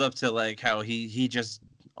a build up to like how he just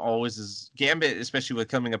always is. Gambit, especially with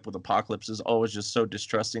coming up with Apocalypse, is always just so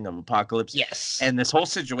distrusting of Apocalypse. Yes. And this whole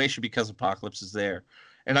situation because Apocalypse is there.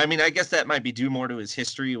 And I mean, I guess that might be due more to his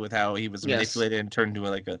history with how he was manipulated and turned into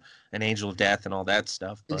like an angel of death and all that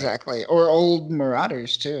stuff. But... Exactly. Or old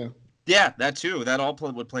Marauders too. Yeah, that too. That all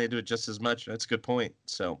would play into it just as much. That's a good point.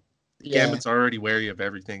 So Gambit's already wary of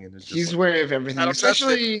everything, and he's wary of everything.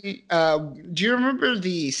 Especially, do you remember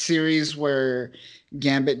the series where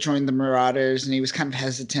Gambit joined the Marauders and he was kind of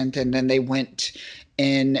hesitant, and then they went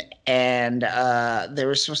in and they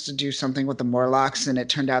were supposed to do something with the Morlocks, and it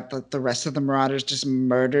turned out that the rest of the Marauders just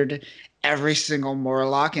murdered every single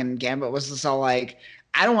Morlock, and Gambit was just all like,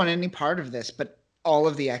 I don't want any part of this, but all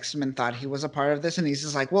of the X-Men thought he was a part of this, and he's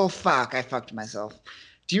just like, well, fuck, I fucked myself.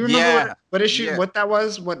 Do you remember what issue, what that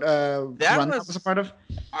was? What run that was a part of?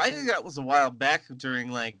 I think that was a while back during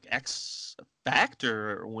like X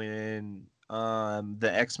Factor when the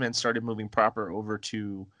X-Men started moving proper over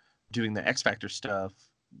to doing the X Factor stuff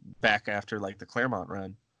back after like the Claremont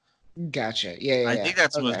run. Gotcha. Yeah. I think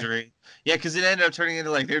that's what was during. Yeah, because it ended up turning into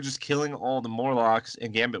like they're just killing all the Morlocks,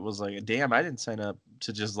 and Gambit was like, "Damn, I didn't sign up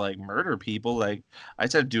to just like murder people. Like I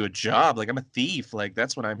just had to do a job. Like I'm a thief. Like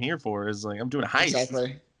that's what I'm here for. Is like I'm doing a heist.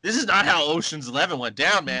 Exactly. This is not how Ocean's 11 went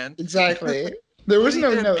down, man. Like there was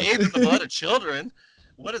no note. Bathed in the blood of children.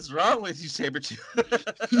 What is wrong with you, Sabretooth?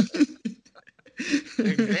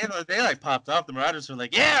 they like popped off. The Marauders were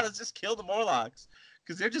like, yeah, let's just kill the Morlocks.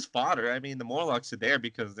 Because they're just fodder. I mean, the Morlocks are there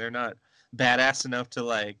because they're not badass enough to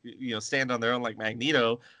like, stand on their own like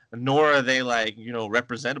Magneto, nor are they like,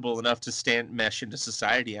 representable enough to mesh into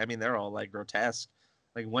society. I mean, they're all like grotesque.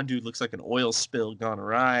 Like one dude looks like an oil spill gone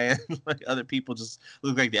awry, and like other people just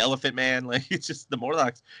look like the Elephant Man. Like it's just the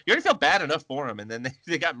Morlocks. You already felt bad enough for them, and then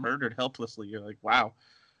they got murdered helplessly. You're like, wow,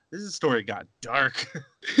 this story got dark.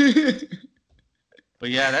 But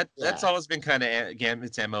yeah, that's always been kind of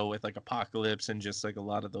Gambit's MO with like Apocalypse and just like a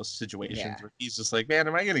lot of those situations where he's just like, man,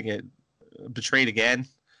 am I gonna get betrayed again?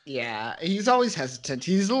 Yeah, he's always hesitant.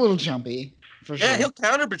 He's a little jumpy. For sure. Yeah, he'll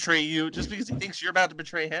counter betray you just because he thinks you're about to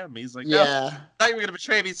betray him. He's like, no, I thought you were gonna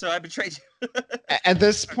betray me, so I betrayed you. At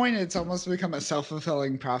this point, it's almost become a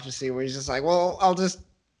self-fulfilling prophecy where he's just like, well, I'll just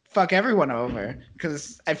fuck everyone over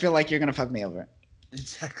because I feel like you're gonna fuck me over.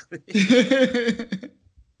 Exactly.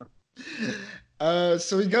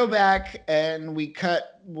 So we go back and we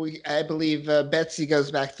cut. I believe Betsy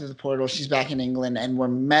goes back through the portal. She's back in England, and we're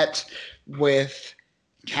met with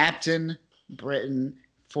Captain Britain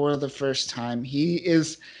for the first time. He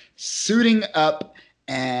is suiting up,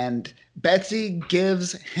 and Betsy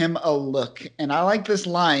gives him a look. And I like this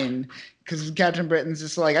line because Captain Britain's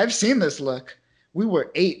just like, I've seen this look. We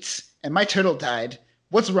were 8, and my turtle died.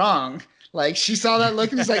 What's wrong? Like she saw that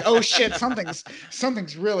look and was like, "Oh shit,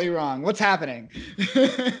 something's really wrong. What's happening?"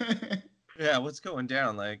 Yeah, what's going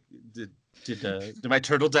down? Like, did my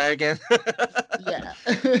turtle die again? Yeah,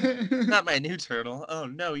 not my new turtle. Oh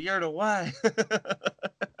no, you're the why.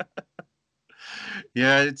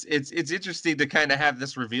 Yeah, it's interesting to kind of have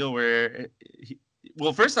this reveal where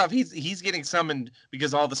Well, first off, he's getting summoned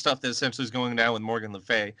because all the stuff that essentially is going down with Morgan Le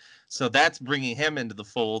Fay. So that's bringing him into the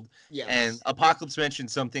fold. And Yes. Apocalypse mentioned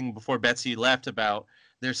something before Betsy left about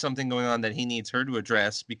there's something going on that he needs her to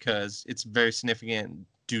address because it's very significant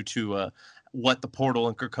due to what the portal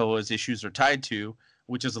and Krakoa's issues are tied to,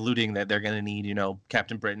 which is alluding that they're going to need,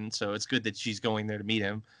 Captain Britain. So it's good that she's going there to meet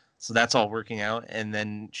him. So that's all working out. And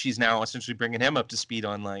then she's now essentially bringing him up to speed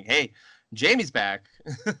on like, hey, Jamie's back.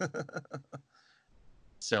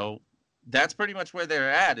 So that's pretty much where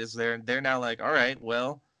they're at. Is they're now like, all right,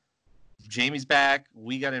 well, Jamie's back.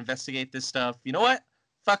 We got to investigate this stuff. You know what?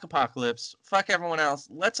 Fuck Apocalypse. Fuck everyone else.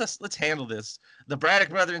 Let's handle this. The Braddock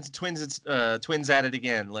brothers twins at it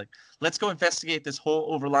again. Like, let's go investigate this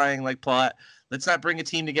whole overlying like plot. Let's not bring a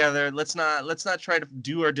team together. Let's not try to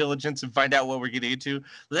do our diligence and find out what we're getting into.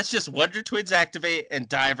 Let's just Wonder Twins activate and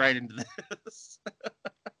dive right into this.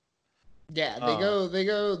 Yeah,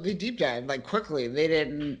 they deep dive like quickly. They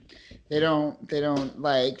don't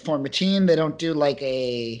like form a team. They don't do like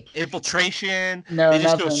a infiltration. No, they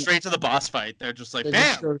just nothing. go straight to the boss fight. They're just like, they bam!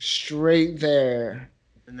 just go straight there.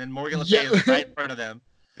 And then Morgan Le Fay is right in front of them.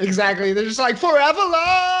 Exactly. They're just like, for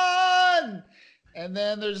Avalon! And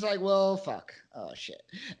then they're just like, well, fuck. Oh shit.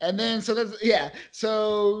 And then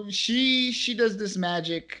so she does this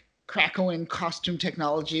magic Krakoan costume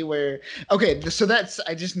technology where so that's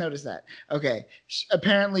I just noticed that. Okay,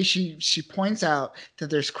 apparently she points out that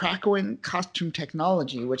there's Krakoan costume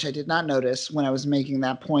technology, which I did not notice when I was making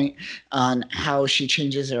that point on how she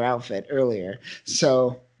changes her outfit earlier.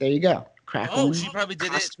 So there you go. Krakoan she probably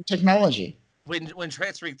did costume technology. When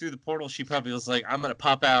transferring through the portal, she probably was like, "I'm gonna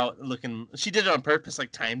pop out looking." She did it on purpose,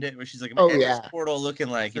 like timed it, where she's like, "This portal looking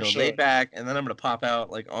like laid back, and then I'm gonna pop out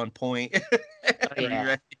like on point."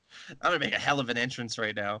 I'm gonna make a hell of an entrance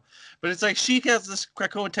right now. But it's like she has this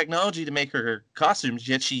Krakoan technology to make her costumes,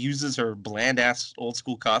 yet she uses her bland ass old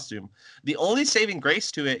school costume. The only saving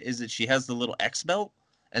grace to it is that she has the little X belt,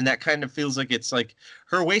 and that kind of feels like it's like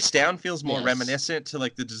her waist down feels more reminiscent to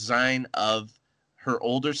like the design of her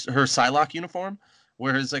Psylocke uniform,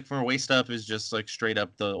 whereas like from her waist up is just like straight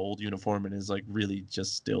up the old uniform and is like really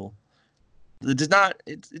just still.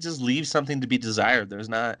 It just leaves something to be desired. There's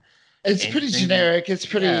not. It's pretty generic. It's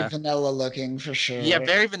pretty vanilla looking for sure. Yeah,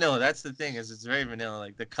 very vanilla. That's the thing, is it's very vanilla.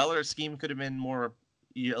 Like the color scheme could have been more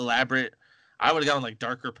elaborate. I would have gone like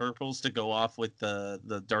darker purples to go off with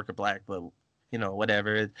the darker black, but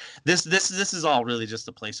whatever. This is all really just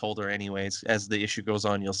a placeholder anyways. As the issue goes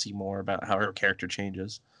on, you'll see more about how her character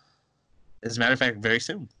changes. As a matter of fact, very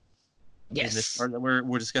soon. Yes. In this part that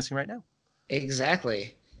we're discussing right now.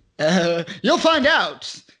 Exactly. You'll find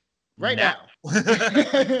out right now.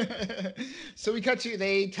 So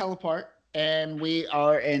they teleport and we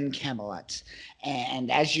are in Camelot.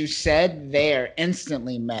 And as you said, they are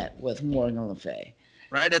instantly met with Morgan Le Fay.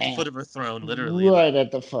 Right at the foot of her throne, literally. Right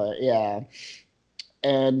at the foot, yeah.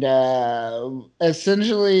 And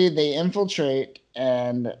essentially they infiltrate,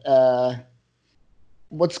 and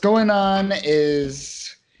what's going on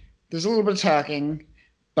is there's a little bit of talking,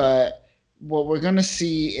 but what we're going to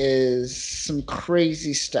see is some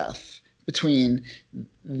crazy stuff between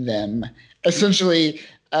them. Essentially,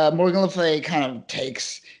 Morgan Le Fay kind of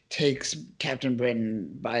takes Captain Britain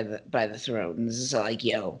by the throat, and this is like,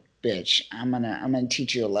 yo, bitch, I'm gonna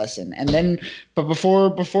teach you a lesson. And then, but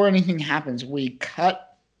before anything happens, we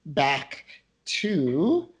cut back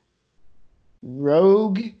to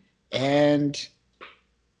Rogue and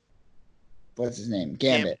what's his name?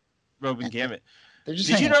 Gambit. Rogue and Gambit.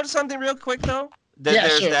 Did you notice something real quick though?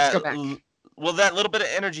 Sure. Let's go back. Well, that little bit of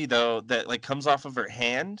energy though that like comes off of her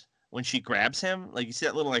hand when she grabs him, like you see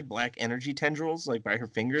that little like black energy tendrils like by her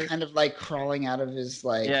finger, kind of like crawling out of his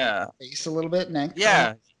like face a little bit, neck.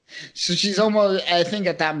 Yeah. So she's almost, I think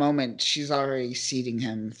at that moment, she's already seeding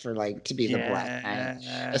him for like to be the Black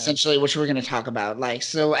Knight, essentially, which we're going to talk about. Like,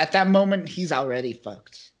 so at that moment, he's already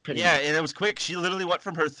fucked. Much. And it was quick. She literally went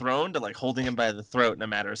from her throne to like holding him by the throat in a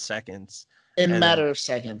matter of seconds. In a matter of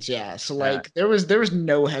seconds, yeah. So like there was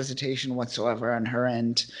no hesitation whatsoever on her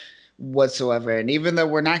end whatsoever. And even though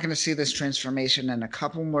we're not going to see this transformation in a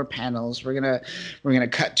couple more panels, we're gonna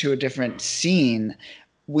cut to a different scene.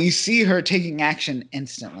 We see her taking action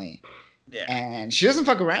instantly. Yeah. And she doesn't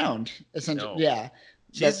fuck around, essentially. No. Yeah.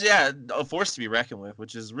 She's a force to be reckoned with,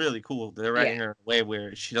 which is really cool. They're writing her in a way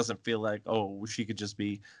where she doesn't feel like, oh, she could just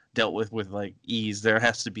be dealt with like ease. There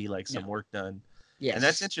has to be like some work done. And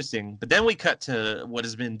that's Yes. interesting. But then we cut to what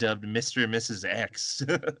has been dubbed Mr. and Mrs. X.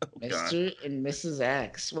 Oh, God. Mr. and Mrs.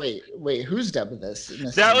 X. Wait, who's dubbed this?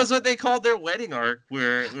 Mr. That and was Mrs. what they called their wedding arc,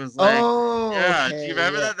 where it was like, Oh, yeah, do you okay,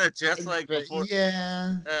 remember yeah. that? That just like before,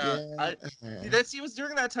 Yeah, yeah. I that see was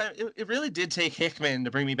during that time. It really did take Hickman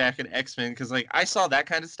to bring me back in X-Men because like I saw that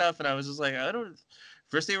kind of stuff and I was just like, I don't.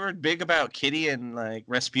 First they were big about Kitty and like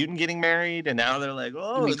Rasputin getting married, and now they're like, You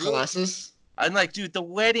oh, mean look. Colossus? I'm like, dude, the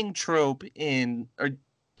wedding trope in or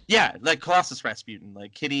yeah, like Colossus Rasputin,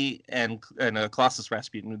 like Kitty and Colossus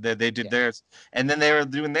Rasputin, they did Yeah. theirs, and then they were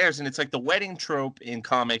doing theirs, and it's like the wedding trope in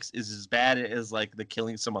comics is as bad as like the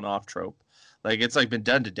killing someone off trope. Like it's like been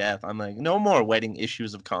done to death. I'm like, no more wedding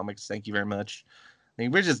issues of comics. Thank you very much. I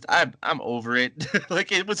mean, I'm over it.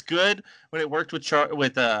 Like it was good when it worked with Scott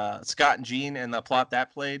and Jean and the plot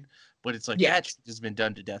that played, but it's like Yeah. that shit has been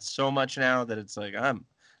done to death so much now that it's like I'm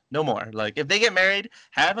no more. Like if they get married,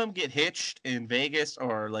 have them get hitched in Vegas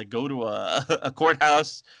or like go to a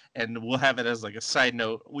courthouse, and we'll have it as like a side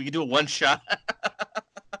note. We can do a one shot.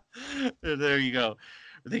 There you go.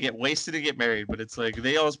 They get wasted and get married, but it's like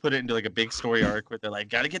they always put it into like a big story arc where they're like,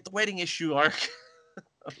 gotta get the wedding issue arc.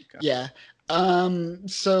 Oh, God. Yeah.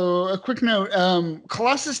 So a quick note,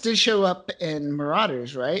 Colossus did show up in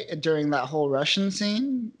Marauders, right? During that whole Russian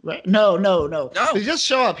scene, right? No. No. He does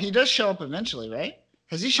show up. He does show up eventually, right?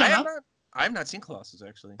 Has he shown up? I have not seen Colossus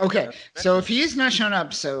actually. Okay. So if he's not shown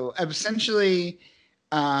up, so essentially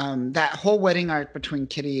that whole wedding arc between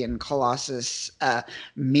Kitty and Colossus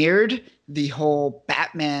mirrored the whole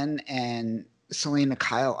Batman and Selena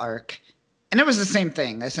Kyle arc. And it was the same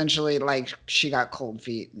thing. Essentially, like she got cold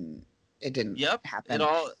feet and it didn't happen. It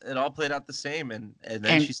all played out the same, and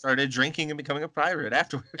then she started drinking and becoming a pirate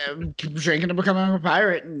afterwards. Drinking and becoming a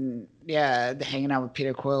pirate, and hanging out with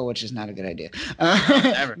Peter Quill, which is not a good idea.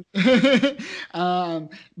 Never.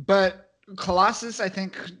 But Colossus, I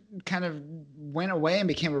think, kind of went away and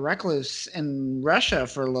became a recluse in Russia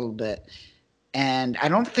for a little bit, and I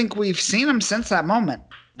don't think we've seen him since that moment.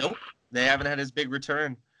 Nope, they haven't had his big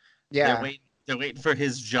return. Yeah, they're waiting for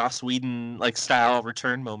his Joss Whedon like style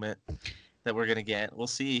return moment that we're gonna get. We'll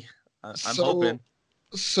see. I'm hoping.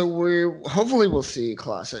 So hopefully we'll see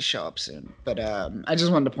Colossus show up soon. But I just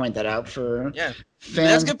wanted to point that out for fans.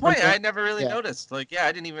 That's a good point. I never really noticed. Like, I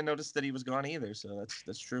didn't even notice that he was gone either. So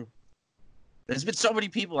that's true. There's been so many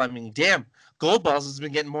people. I mean, damn, Goldballs has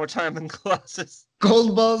been getting more time than Colossus.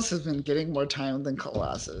 Goldballs has been getting more time than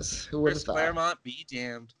Colossus. Who would have thought? Claremont be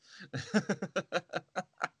damned.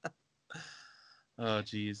 Oh,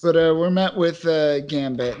 jeez. But we're met with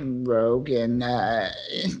Gambit and Rogue, and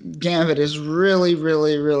Gambit is really,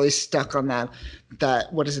 really, really stuck on that.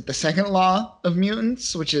 What is it? The second law of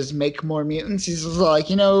mutants, which is make more mutants. He's like,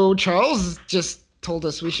 Charles just told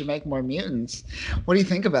us we should make more mutants. What do you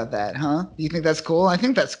think about that, huh? Do you think that's cool? I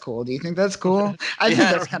think that's cool. Do you think that's cool? I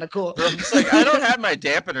think that's kind of cool. It's like, I don't have my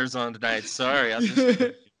dampeners on tonight. Sorry. I'll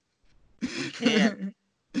just... We can't.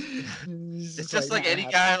 It's just like any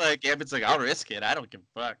guy, like Gambit's like, I'll risk it. I don't give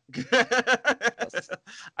a fuck.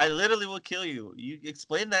 I literally will kill you. You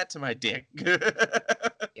explain that to my dick.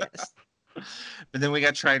 Yes. But then we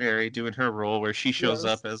got Trinary doing her role where she shows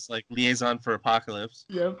up as like liaison for Apocalypse.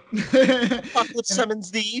 Yep. Apocalypse summons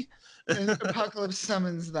thee. And Apocalypse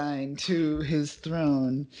summons thine to his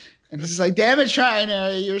throne. And he's like, damn it,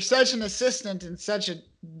 Trinary, you're such an assistant and such a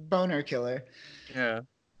boner killer. Yeah.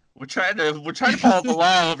 We're trying to follow the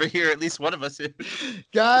law over here. At least one of us is.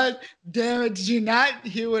 God damn it! Did you not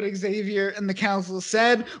hear what Xavier and the council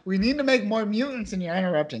said? We need to make more mutants, and you're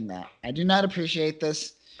interrupting that. I do not appreciate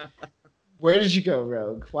this. Where did you go,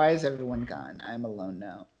 Rogue? Why is everyone gone? I'm alone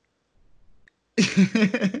now.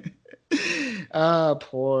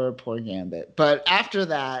 Poor Gambit. But after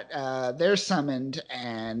that, they're summoned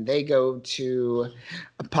and they go to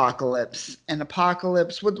Apocalypse. And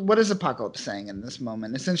Apocalypse, what is Apocalypse saying in this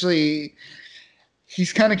moment? Essentially,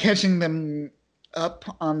 he's kind of catching them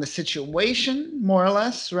up on the situation, more or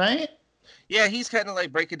less, right? Yeah, he's kind of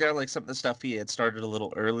like breaking down like some of the stuff he had started a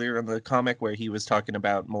little earlier in the comic, where he was talking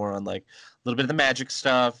about more on like a little bit of the magic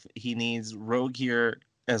stuff. He needs Rogue here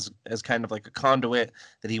as kind of like a conduit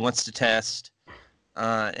that he wants to test,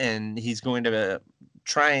 and he's going to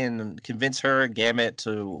try and convince her and Gambit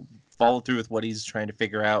to follow through with what he's trying to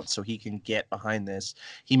figure out so he can get behind this.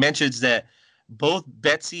 He mentions that both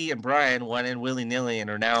Betsy and Brian went in willy-nilly and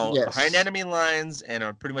are now behind enemy lines and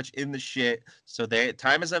are pretty much in the shit. So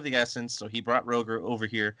time is of the essence. So he brought Roger over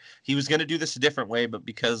here. He was going to do this a different way, but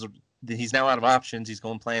because he's now out of options, he's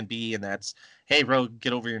going plan B, and that's, hey, Rogue,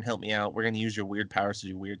 get over here and help me out. We're going to use your weird powers to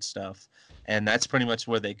do weird stuff. And that's pretty much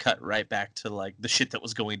where they cut right back to like the shit that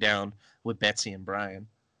was going down with Betsy and Brian.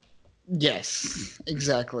 Yes,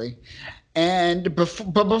 exactly. But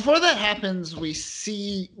before that happens, we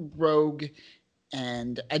see Rogue,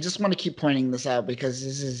 and I just want to keep pointing this out because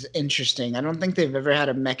this is interesting. I don't think they've ever had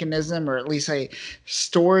a mechanism, or at least a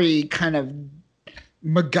story kind of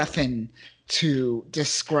MacGuffin, to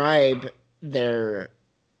describe their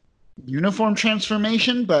uniform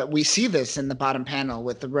transformation, but we see this in the bottom panel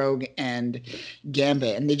with the Rogue and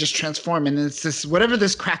Gambit, and they just transform, and it's this whatever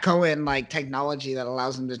this Krakoan like technology that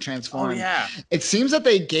allows them to Oh transform. yeah. It seems that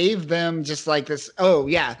they gave them just like this. Oh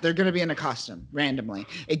yeah, they're gonna be in a costume randomly.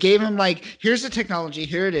 It gave them like, here's the technology,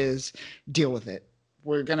 here it is, deal with it.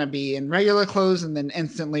 We're gonna be in regular clothes, and then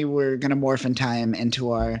instantly we're gonna morph in time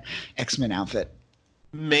into our X-Men outfit.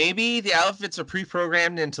 Maybe the outfits are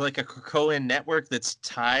pre-programmed into like a Krakoan network that's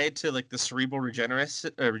tied to like the cerebral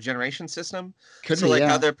regeneration system. Could So be, like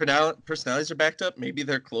how yeah. their personalities are backed up, maybe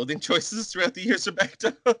their clothing choices throughout the years are backed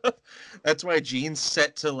up. That's why Jean's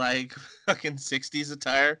set to like fucking 60s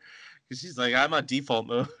attire, because she's like, I'm on default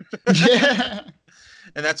mode. Yeah.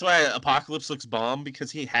 And that's why Apocalypse looks bomb,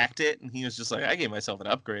 because he hacked it and he was just like, I gave myself an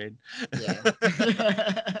upgrade. Yeah.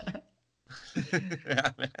 Yeah,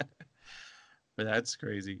 man. But that's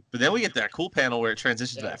crazy. But then we get that cool panel where it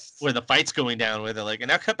transitions to that, Yes. where the fight's going down, where they're like, and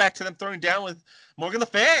now cut back to them throwing down with Morgan Le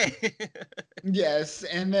Fay. Yes,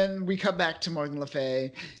 and then we cut back to Morgan Le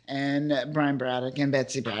Fay and Brian Braddock and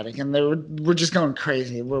Betsy Braddock, and we're just going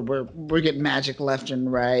crazy. We're getting magic left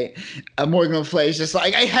and right. Morgan Le Fay is just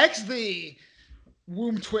like, I hexed thee,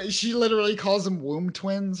 womb twin. She literally calls them womb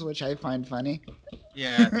twins, which I find funny.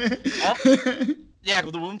 Yeah. Yeah,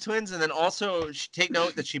 with the womb twins, and then also take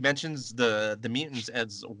note that she mentions the mutants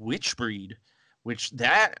as witch breed, which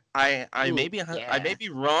that I Ooh, may be yeah. I may be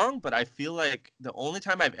wrong, but I feel like the only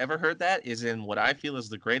time I've ever heard that is in what I feel is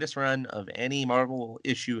the greatest run of any Marvel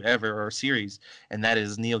issue ever or series, and that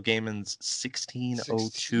is Neil Gaiman's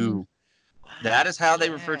 1602. That is how they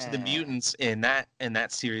refer to the mutants in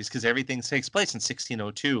that series, because everything takes place in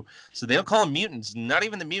 1602. So they don't call them mutants. Not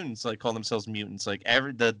even the mutants like call themselves mutants. Like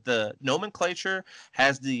the nomenclature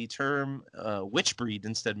has the term witch breed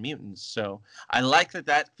instead of mutants. So I like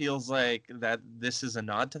that feels like that this is a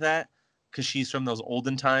nod to that, because she's from those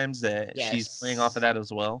olden times that she's playing off of that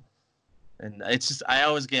as well. And it's just, I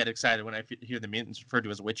always get excited when I hear the mutants referred to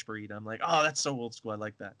as witch breed. I'm like, oh, that's so old school. I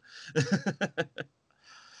like that.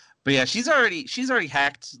 But yeah, she's already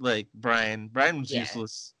hacked like Brian. Brian was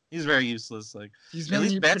useless. He's very useless. Like, He's at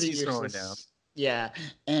least pretty Betsy's throwing useless. down. Yeah,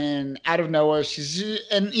 and out of nowhere,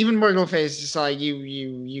 and even Morgan Le Fay is just like,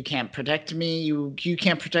 you can't protect me, you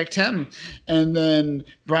can't protect him, and then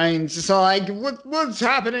Brian's just all like, what's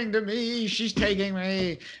happening to me? She's taking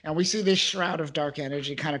me, and we see this shroud of dark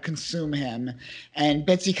energy kind of consume him, and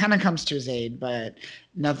Betsy kind of comes to his aid, but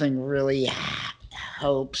nothing really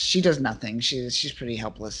helps. She does nothing. She's pretty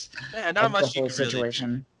helpless. Yeah, not Of the much you whole can really do.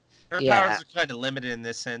 situation. Her Yeah. powers are kind of limited in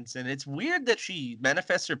this sense, and it's weird that she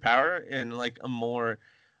manifests her power in like a more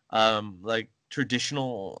like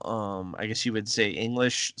traditional I guess you would say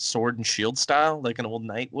English sword and shield style, like an old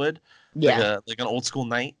knight would. Yeah. Like an old school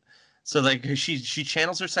knight. So like she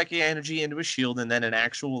channels her psychic energy into a shield, and then an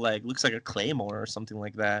actual like looks like a claymore or something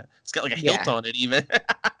like that. It's got like a hilt on it even.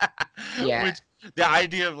 Yeah. Which the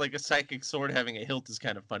idea of like a psychic sword having a hilt is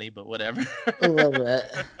kind of funny, but whatever. A little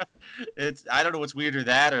bit. It's, I don't know what's weirder,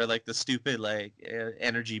 that or like the stupid like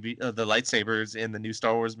energy the lightsabers in the new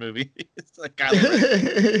Star Wars movie. It's like I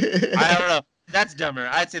don't know. That's dumber.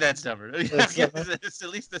 I'd say that's dumber. At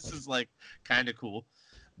least this is like kind of cool.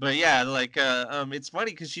 But yeah, like it's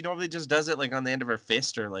funny because she normally just does it like on the end of her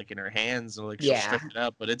fist or like in her hands, or like she'll stretch it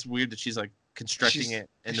up. But it's weird that she's like constructing it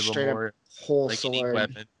into a more whole like sword. unique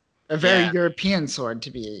weapon. A very European sword to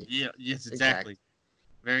be. Yeah, yes, exactly.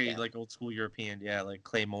 Very like old school European, like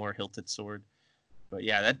claymore hilted sword. But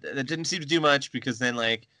yeah, that didn't seem to do much, because then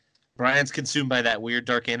like Brian's consumed by that weird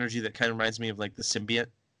dark energy that kind of reminds me of like the symbiote.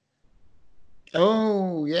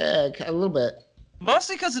 Oh yeah, a little bit.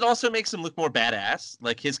 Mostly because it also makes him look more badass.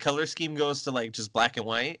 Like his color scheme goes to like just black and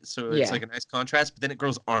white, so it's like a nice contrast. But then it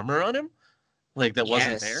grows armor on him, like that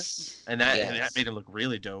wasn't there, and that made him look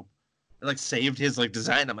really dope. It like saved his like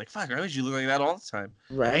design. I'm like, fuck, why would you look like that all the time?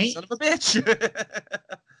 Right? Son of a bitch.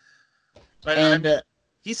 But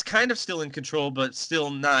he's kind of still in control, but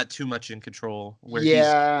still not too much in control. Where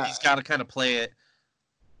he's got to kind of play it.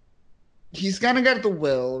 He's kind of got the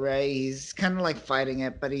will, right? He's kind of like fighting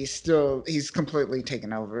it, but he's completely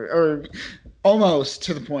taken over, or almost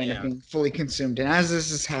to the point of being fully consumed. And as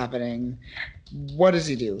this is happening, what does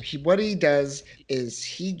he do? What he does is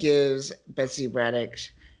he gives Betsy Braddock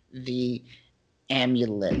the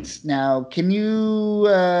amulet. Now, can you?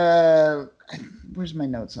 Where's my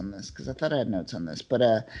notes on this? Because I thought I had notes on this, but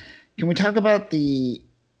Can we talk about the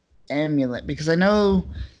amulet? Because I know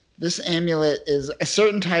this amulet is a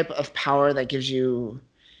certain type of power that gives you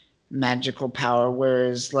magical power,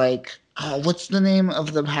 whereas like what's the name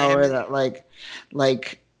of the power Am- that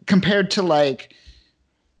like compared to like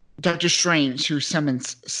Doctor Strange who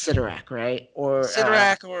summons Sidorak, right? Or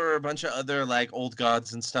Sidorak or a bunch of other like old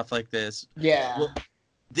gods and stuff like this. yeah. Well,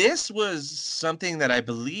 this was something that I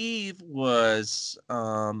believe was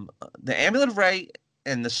the Amulet of Right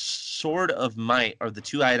and the Sword of Might are the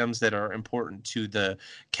two items that are important to the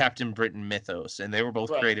Captain Britain mythos, and they were both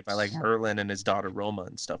Right. created by like Merlin and his daughter Roma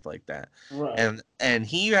and stuff like that. Right. And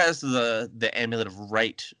he has the Amulet of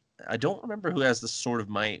Right. I don't remember who has the Sword of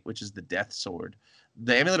Might, which is the Death Sword.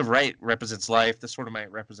 The Amulet of Right represents life. The Sword of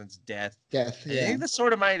Might represents death. Death, I yeah. think the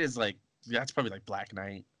Sword of Might is like that's probably like Black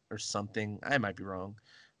Knight or something. I might be wrong.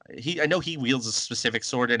 I know he wields a specific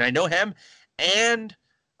sword, and I know him and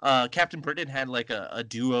Captain Britain had like a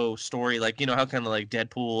duo story, like you know how kind of like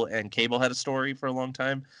Deadpool and Cable had a story for a long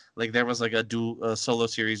time. Like there was like a solo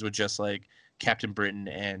series with just like Captain Britain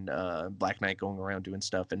and Black Knight going around doing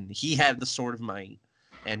stuff, and he had the Sword of Might,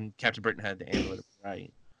 and Captain Britain had the Amulet of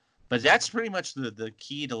Right. But that's pretty much the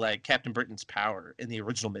key to like Captain Britain's power in the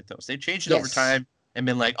original mythos. They've changed it over time and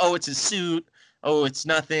been like, oh, it's his suit. Oh, it's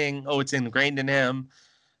nothing. Oh, it's ingrained in him.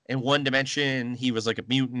 In one dimension, he was like a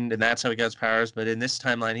mutant, and that's how he got his powers. But in this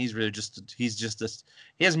timeline, he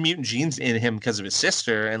has mutant genes in him because of his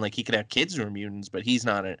sister, and like he could have kids who are mutants, but he's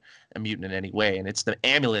not a mutant in any way. And it's the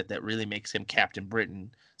amulet that really makes him Captain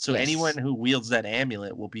Britain. So anyone who wields that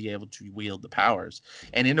amulet will be able to wield the powers.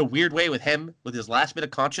 And in a weird way, with him, with his last bit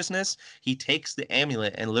of consciousness, he takes the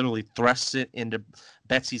amulet and literally thrusts it into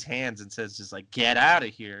Betsy's hands and says, "Just like get out of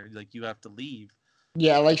here! Like you have to leave."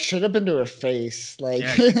 Yeah, like should have been to her face. Like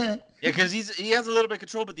yeah, because he has a little bit of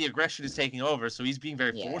control, but the aggression is taking over, so he's being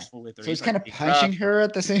very forceful with her. So he's like, kind of punching her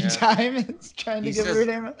at the same time. It's trying to give her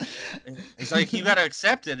name. He's like, you gotta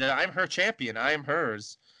accept it. I'm her champion. I am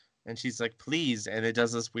hers. And she's like, please. And it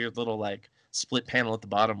does this weird little like split panel at the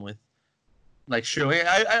bottom with like showing.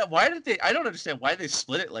 Why did they? I don't understand why they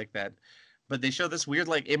split it like that. But they show this weird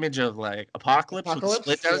like image of like Apocalypse with a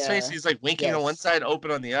split down his face. He's like winking on one side,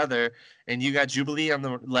 open on the other, and you got Jubilee on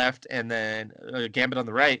the left, and then Gambit on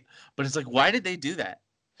the right. But it's like, why did they do that?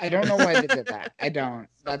 I don't know why they did that. I don't.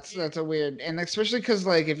 That's a weird, and especially because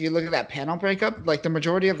like if you look at that panel breakup, like the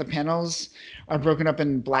majority of the panels are broken up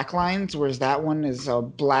in black lines, whereas that one is a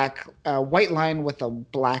white line with a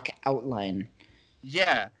black outline.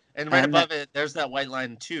 Yeah. And right above it, there's that white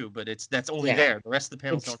line too, but that's only there. The rest of the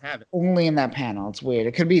panels don't have it. Only in that panel. It's weird.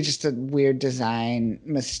 It could be just a weird design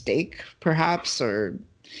mistake, perhaps, or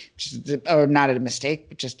not a mistake,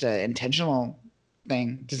 but just an intentional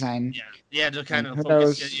design. Yeah, to kind of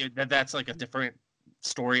focus that's like a different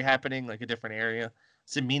story happening, like a different area.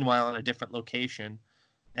 So meanwhile, in a different location.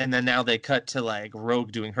 And then now they cut to like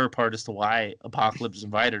Rogue doing her part as to why Apocalypse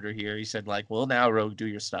invited her here. He said like, well, now Rogue, do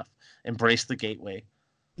your stuff. Embrace the gateway.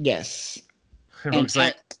 Yes. It looks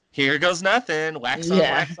like here goes nothing. Wax on,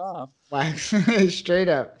 wax off. Wax straight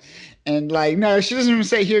up. And like, no, she doesn't even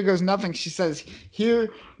say here goes nothing. She says here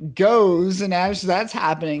goes, and as that's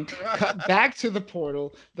happening, cut back to the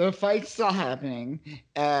portal. The fight's still happening.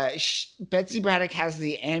 Betsy Braddock has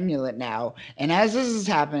the amulet now, and as this is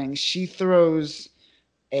happening, she throws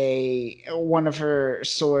one of her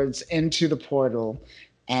swords into the portal,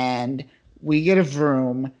 and we get a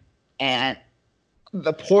vroom, and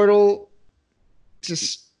the portal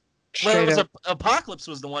just Apocalypse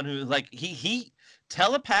was the one who like he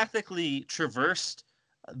telepathically traversed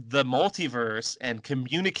the multiverse and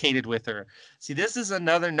communicated with her. See, this is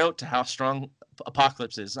another note to how strong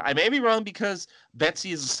Apocalypse is. I may be wrong because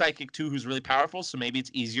Betsy is a psychic too who's really powerful, so maybe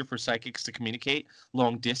it's easier for psychics to communicate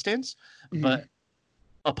long distance, but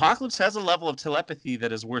Apocalypse has a level of telepathy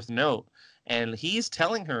that is worth note. And he's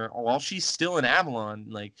telling her while she's still in Avalon,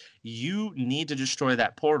 like, you need to destroy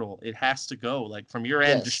that portal. It has to go. Like, from your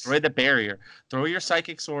end, destroy the barrier. Throw your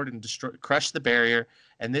psychic sword and crush the barrier.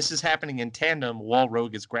 And this is happening in tandem while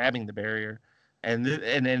Rogue is grabbing the barrier.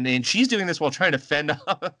 And she's doing this while trying to fend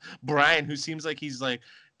off Brian, who seems like he's like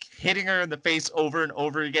hitting her in the face over and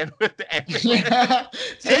over again with the amulet. Yeah.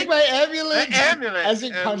 Take my amulet. My amulet. As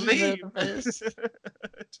he punches her in the face.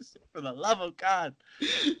 Just for the love of God.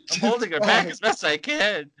 I'm holding her back as best I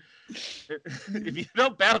can. If you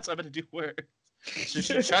don't bounce, I'm going to do worse. So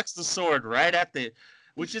she chucks the sword right at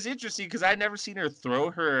which is interesting because I'd never seen her throw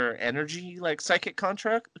her energy, like psychic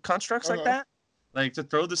constructs like that. Like to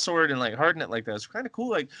throw the sword and like harden it like that. It's kind of cool.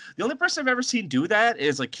 Like the only person I've ever seen do that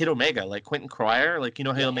is like Kid Omega, like Quentin Cryer. Like, you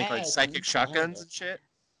know, he'll make like psychic shotguns and shit.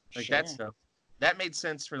 Like that stuff. that made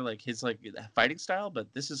sense for like his like fighting style,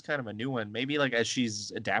 but this is kind of a new one. Maybe like as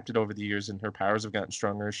she's adapted over the years and her powers have gotten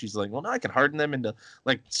stronger, she's like, well, now I can harden them into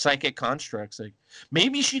like psychic constructs. Like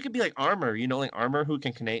maybe she could be like Armor, like Armor who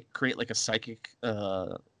can create like a psychic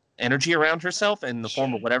energy around herself in the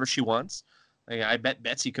form of whatever she wants. Like, I bet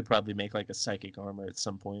Betsy could probably make like a psychic armor at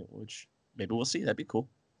some point, which maybe we'll see. That'd be cool.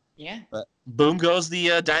 Yeah. But boom goes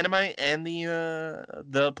the dynamite and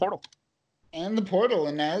the portal. And the portal,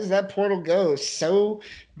 and as that portal goes, so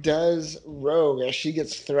does Rogue as she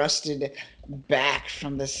gets thrusted back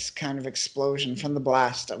from this kind of explosion from the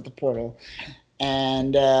blast of the portal,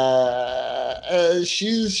 and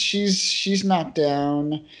she's knocked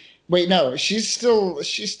down. Wait, no, she's still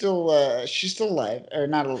alive, or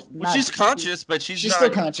not? Well, she's conscious, but she's still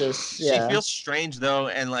conscious. Yeah, she feels strange though,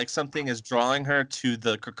 and like something is drawing her to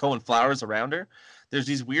the Krakoan flowers around her. There's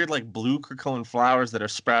these weird like blue Krakoan flowers that are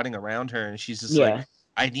sprouting around her, and she's just like,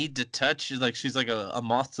 I need to touch. Like she's like a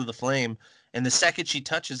moth to the flame, and the second she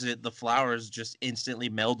touches it, the flowers just instantly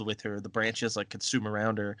meld with her. The branches like consume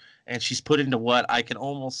around her, and she's put into what I can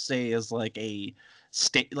almost say is like a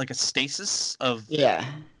stasis of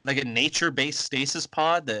like a nature-based stasis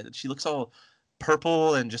pod that she looks all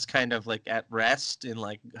purple and just kind of like at rest in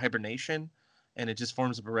like hibernation, and it just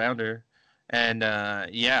forms up around her, and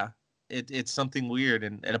it's something weird,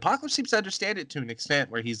 and Apocalypse seems to understand it to an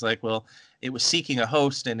extent where he's like, well, it was seeking a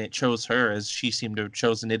host and it chose her as she seemed to have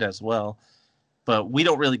chosen it as well. But we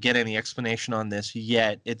don't really get any explanation on this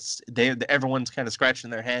yet. Everyone's kind of scratching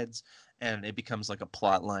their heads, and it becomes like a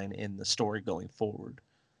plot line in the story going forward.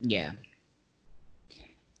 Yeah.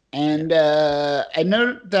 And I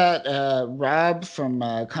noted that Rob from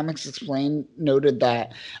Comics Explained noted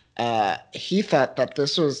that he thought that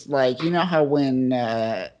this was like, how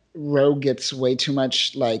when Rogue gets way too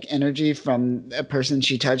much like energy from a person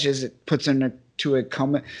she touches, it puts her into a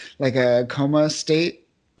coma, like a coma state.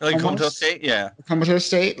 Like comatose state, yeah. Comatose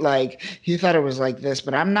state. Like he thought it was like this,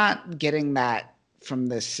 but I'm not getting that from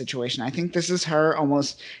this situation. I think this is her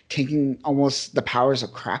almost taking almost the powers of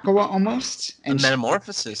Krakoa almost. And a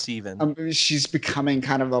metamorphosis even. She's becoming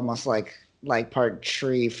kind of almost like part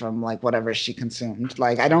tree from like whatever she consumed.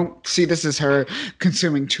 Like I don't see this as her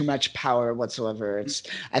consuming too much power whatsoever.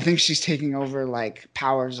 I think she's taking over like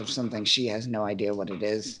powers of something she has no idea what it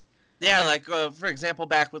is. Yeah, like for example,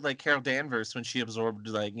 back with like Carol Danvers when she absorbed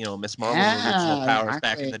like Miss Marvel's original powers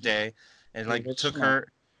back in the day, and like took her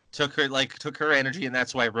energy, and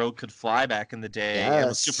that's why Rogue could fly back in the day and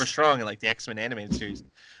was super strong in like the X-Men animated series,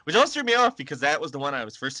 which also threw me off because that was the one I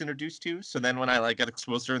was first introduced to. So then when I like got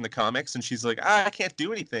exposed to her in the comics, and she's like, I can't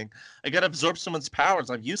do anything, I gotta absorb someone's powers,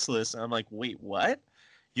 I'm useless. And I'm like, wait, what?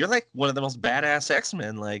 You're like one of the most badass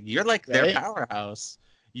X-Men. Like you're like their powerhouse.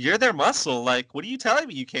 You're their muscle. Like, what are you telling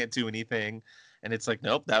me? You can't do anything. And it's like,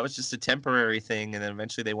 nope, that was just a temporary thing. And then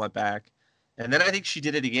eventually they went back. And then I think she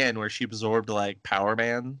did it again where she absorbed like Power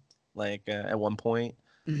Man, like at one point.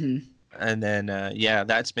 Mm-hmm. And then,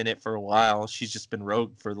 that's been it for a while. She's just been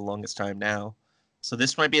Rogue for the longest time now. So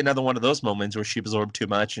this might be another one of those moments where she absorbed too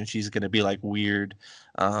much and she's going to be like weird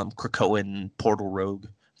Krakoan portal Rogue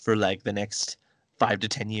for like the next 5 to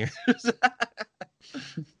 10 years.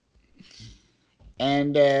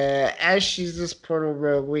 And as she's this portal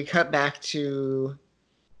Rogue, we cut back to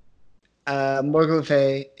Morgan Le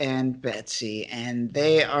Fay and Betsy, and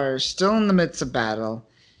they are still in the midst of battle.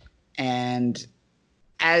 And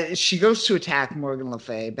as she goes to attack Morgan Le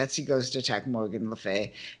Fay, Betsy goes to attack Morgan Le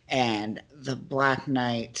Fay, and the Black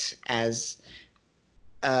Knight, as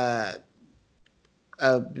Brian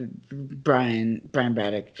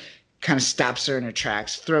Braddock, kind of stops her in her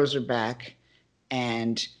tracks, throws her back,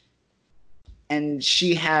 and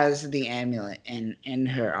she has the amulet in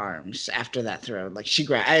her arms after that throw. Like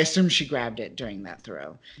I assume she grabbed it during that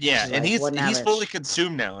throw. Yeah, and like, he's fully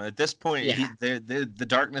consumed now. At this point, the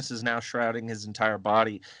darkness is now shrouding his entire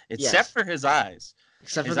body, except for his eyes.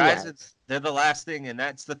 Except for his eyes. They're the last thing, and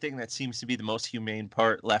that's the thing that seems to be the most humane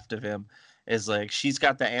part left of him. Is like she's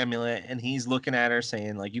got the amulet, and he's looking at her,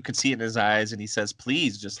 saying like you can see it in his eyes, and he says,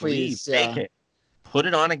 "Please, leave, take it, put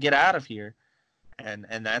it on, and get out of here." And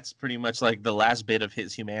that's pretty much like the last bit of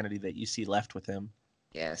his humanity that you see left with him.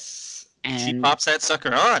 Yes. And she pops that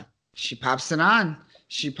sucker on. She pops it on.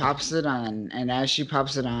 And as she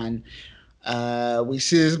pops it on, we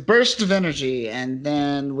see this burst of energy, and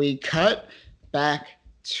then we cut back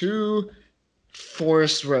to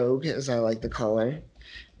Forest Rogue, as I like to call her.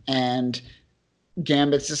 And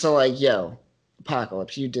Gambit's just all like, yo,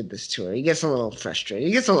 Apocalypse, you did this to her. He gets a little frustrated.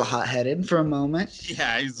 He gets a little hot-headed for a moment.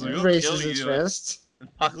 Yeah, he's like, raises his fist.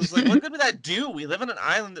 Apocalypse is like, what good would that do? We live on an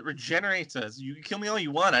island that regenerates us. You can kill me all you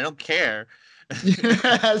want. I don't care.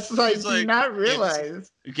 Yes, like, He's do you like, not Gambit's,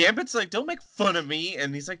 realize? Gambit's like, don't make fun of me,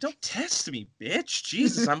 and he's like, don't test me, bitch.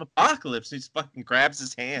 Jesus, I'm Apocalypse. He just fucking grabs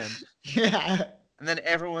his hand, Yeah. and then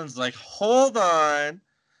everyone's like, hold on.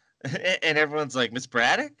 And everyone's like, Miss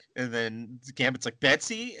Braddock? And then Gambit's like,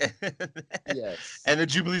 Betsy? Yes. And then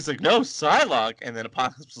Jubilee's like, no, Psylocke. And then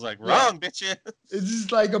Apocalypse was like, Yeah. wrong, bitches. It's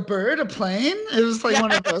just like a bird, a plane. It was like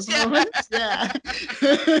one of those Yeah. moments. Yeah.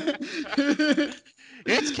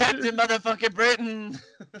 It's Captain Motherfucking Britain.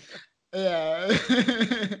 Yeah.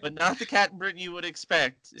 But not the Captain Britain you would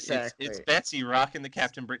expect. It's Exactly. Betsy rocking the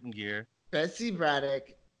Captain Britain gear. Betsy Braddock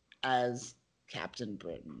as Captain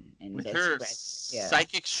Britain. And With Betsy her Braddock. Yeah.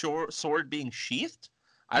 psychic sword being sheathed.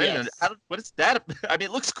 I don't know. Yes. What is that? I mean,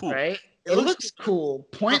 it looks cool. Right? It It looks cool.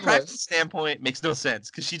 cool. From a practical Pointless. standpoint, makes no sense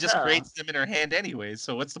because she just No. creates them in her hand anyways.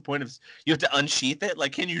 So what's the point of you have to unsheath it?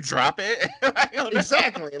 Like, can you drop it? I don't know.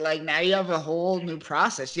 Exactly. Like now you have a whole new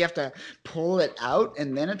process. You have to pull it out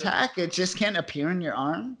and then attack. It just can't appear in your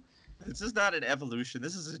arm. This is not an evolution.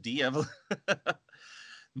 This is a de-evolution.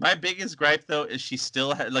 My biggest gripe though is she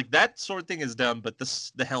still like that sword thing is dumb, but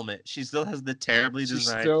the helmet, she still has the terribly She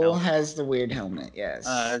designed still helmet. has the weird helmet. Yes.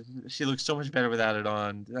 She looks so much better without it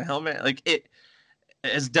on. The helmet, like it,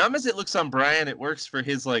 as dumb as it looks on Brian, it works for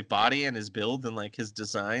his like body and his build and like his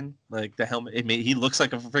design. Like the helmet, he looks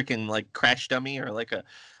like a freaking like crash dummy or like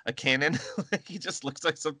a cannon. Like he just looks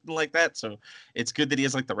like something like that. So it's good that he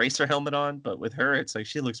has like the racer helmet on. But with her, it's like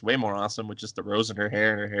she looks way more awesome with just the rose in her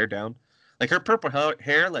hair and her hair down. Like her purple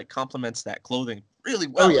hair like complements that clothing really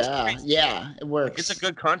well. Oh yeah, yeah, it works. Like, it's a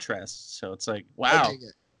good contrast. So it's like wow. I dig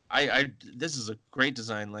it. I this is a great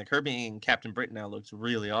design. Like her being Captain Britain now looks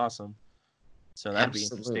really awesome. So that'd be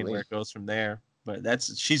interesting where it goes from there. But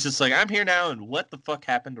she's just like, I'm here now, and what the fuck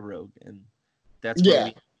happened to Rogue? And that's where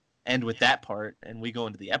we end with that part, and we go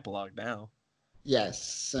into the epilogue now. Yes.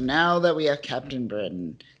 So now that we have Captain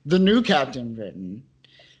Britain, the new Captain Britain,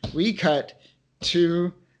 we cut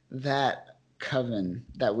to that coven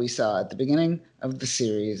that we saw at the beginning of the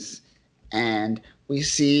series, and we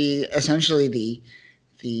see essentially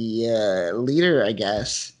the leader, I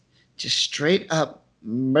guess, just straight up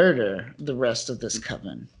murder the rest of this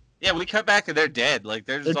coven. Yeah, we cut back and they're dead. Like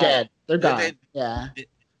they're dead. They're gone. Yeah.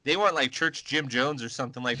 They weren't like Church Jim Jones or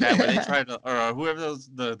something like that, where they tried to, or whoever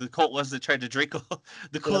the cult was that tried to drink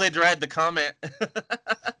the Kool-Aid ride the comet.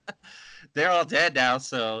 They're all dead now,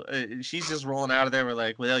 so she's just rolling out of there. We're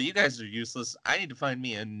like, well, you guys are useless. I need to find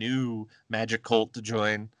me a new magic cult to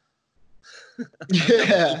join.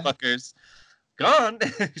 Yeah. Fuckers. Gone.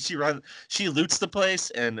 She loots the place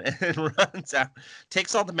and runs out,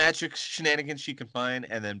 takes all the magic shenanigans she can find,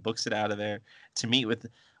 and then books it out of there to meet with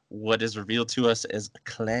what is revealed to us as a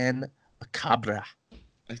Clan Macabre.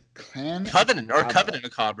 A Clan Covenant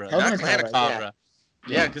Macabre, not Clan Macabre.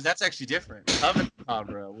 Yeah, because that's actually different. Covenant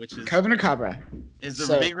Macabre, which is Covenant Macabre, is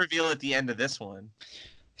the big reveal at the end of this one.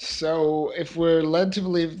 So, if we're led to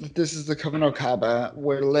believe that this is the Covenant Macabre,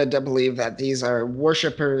 we're led to believe that these are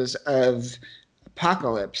worshippers of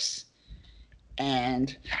Apocalypse.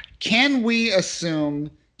 And can we assume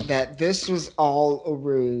that this was all a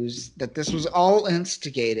ruse, that this was all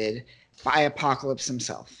instigated by Apocalypse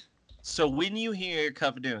himself? So when you hear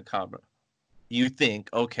Covenant Macabre, you think,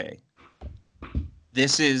 okay,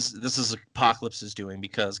 this is Apocalypse's doing,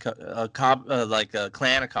 because Clan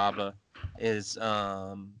Akaba is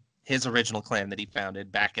his original clan that he founded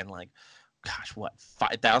back in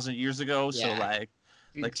 5,000 years ago. Yeah. So like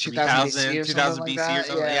 2000 BC or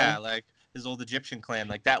something. Yeah, like his old Egyptian clan.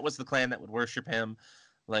 Like that was the clan that would worship him.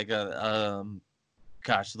 Like the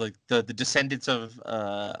descendants of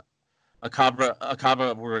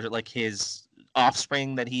Akaba were like his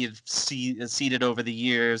offspring that he had seeded over the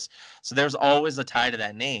years. So there's always a tie to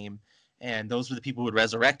that name, and those were the people who would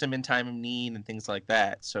resurrect him in time of need and things like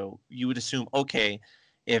that. So you would assume, okay,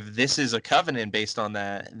 if this is a covenant based on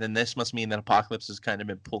that, then this must mean that Apocalypse has kind of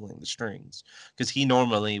been pulling the strings, because he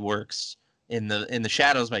normally works in the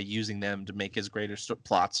shadows by using them to make his greater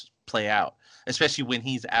plots play out, especially when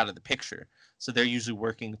he's out of the picture. So they're usually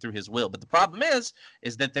working through his will. But the problem is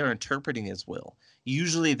that they're interpreting his will.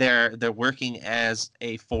 Usually they're working as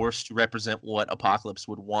a force to represent what Apocalypse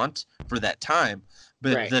would want for that time.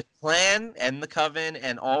 But the clan and the coven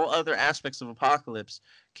and all other aspects of Apocalypse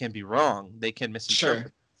can be wrong. They can misinterpret.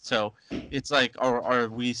 Sure. So it's like, are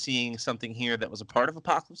we seeing something here that was a part of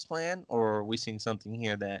Apocalypse's plan, or are we seeing something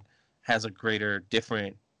here that has a greater,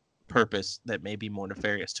 different purpose that may be more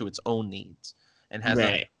nefarious to its own needs and has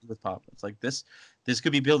nothing to do with Apocalypse? Like this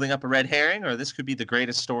could be building up a red herring, or this could be the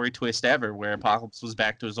greatest story twist ever, where Apocalypse was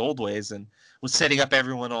back to his old ways and was setting up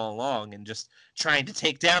everyone all along and just trying to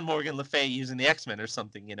take down Morgan Le Fay using the X-Men or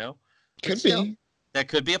something, you know? But Could still, be. that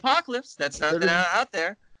could be Apocalypse. That's nothing out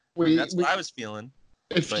there. That's what I was feeling.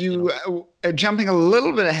 If But, you are jumping a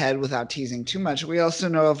little bit ahead without teasing too much, we also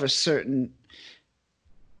know of a certain,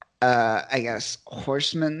 I guess,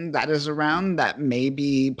 horseman that is around that may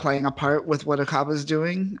be playing a part with what Akaba's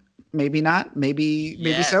doing. Maybe not. Maybe so,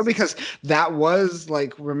 Yes. because that was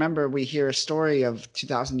like, remember, we hear a story of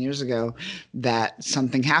 2,000 years ago that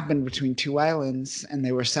something happened between two islands and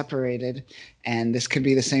they were separated, and this could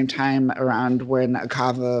be the same time around when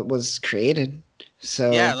Akaba was created.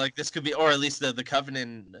 So Yeah, like this could be, or at least the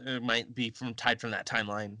Covenant might be tied from that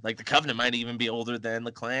timeline. Like the Covenant might even be older than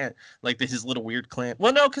the clan, like his little weird clan.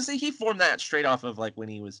 Well, no, because he formed that straight off of like when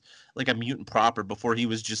he was like a mutant proper, before he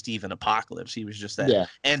was just even Apocalypse. He was just that yeah,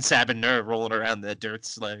 and Sab and Nerve rolling around the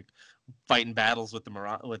dirts, like fighting battles with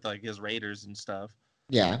with like his raiders and stuff.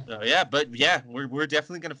 yeah. So yeah, but yeah, we're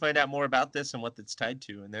definitely gonna find out more about this and what it's tied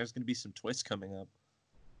to, and there's gonna be some twists coming up.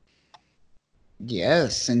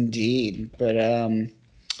 Yes, indeed. But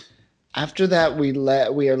after that,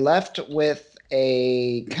 we are left with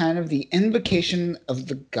a kind of the invocation of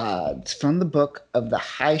the gods from the book of the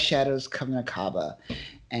High Shadows Covenant Kaba,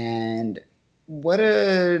 and what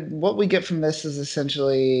we get from this is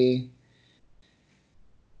essentially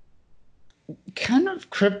kind of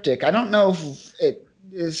cryptic. I don't know if it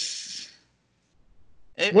is.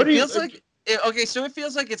 It, What it do you? feels like okay, so it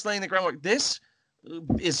feels like it's laying the groundwork. This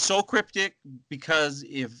is so cryptic because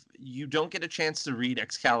if you don't get a chance to read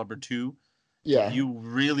Excalibur 2, Yeah. you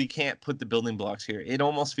really can't put the building blocks here. It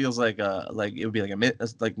almost feels like it would be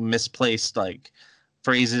like misplaced like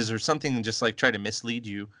phrases or something, just like try to mislead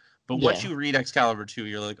you. But once Yeah. you read Excalibur 2,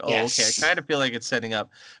 you're like, oh, okay, I Yes. kind of feel like it's setting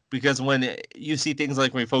up, because when you see things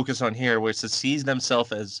like we focus on here, where it sees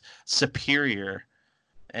themselves as superior,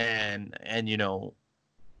 and you know,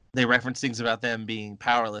 they reference things about them being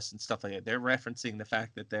powerless and stuff like that. They're referencing the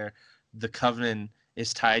fact that the Covenant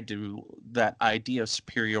is tied to that idea of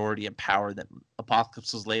superiority and power that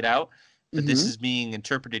Apocalypse was laid out. But this Mm-hmm. is being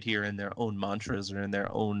interpreted here in their own mantras, or in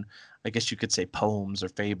their own, I guess you could say, poems or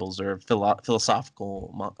fables or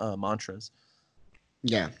philosophical mantras.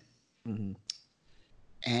 Yeah. Mm-hmm.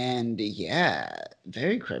 And yeah,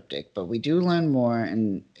 very cryptic, but we do learn more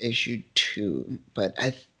in issue 2. But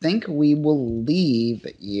I think we will leave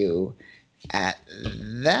you at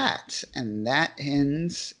that. And that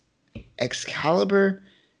ends Excalibur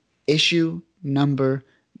issue number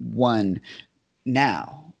 1.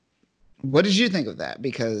 Now, what did you think of that?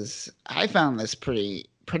 Because I found this pretty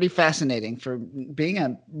fascinating for being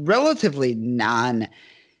a relatively non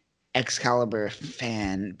Excalibur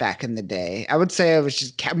fan back in the day. I would say I was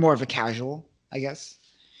just more of a casual, I guess.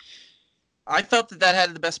 I felt that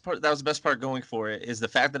had the best part. That was the best part going for it, is the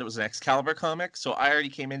fact that it was an Excalibur comic. So I already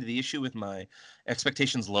came into the issue with my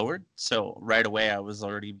expectations lowered. So right away, I was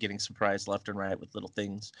already getting surprised left and right with little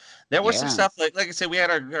things. There was some Yeah. stuff like I said, we had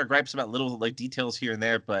our gripes about little like details here and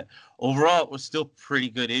there, but overall, it was still pretty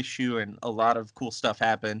good issue, and a lot of cool stuff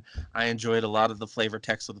happened. I enjoyed a lot of the flavor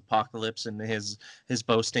text of Apocalypse and his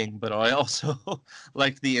boasting, but I also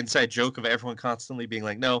like the inside joke of everyone constantly being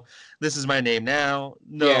like, "No, this is my name now.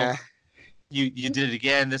 No, Yeah. you did it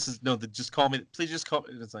again. This is no. Just call me. Please just call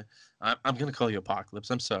me." It's like I'm gonna call you Apocalypse.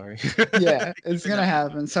 I'm sorry. Yeah, it's gonna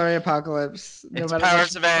happen. Sorry, Apocalypse. No It's matter what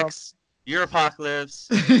Powers you of X. You're Apocalypse.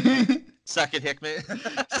 Suck it, Hickman.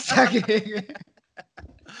 Suck it.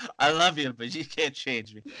 I love you, but you can't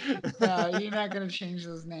change me. No, you're not gonna change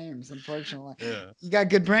those names, unfortunately. Yeah. You got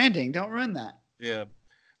good branding. Don't ruin that. Yeah.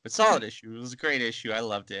 But solid issue. It was a great issue. I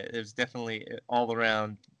loved it. It was definitely all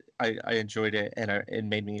around. I enjoyed it, and it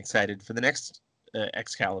made me excited for the next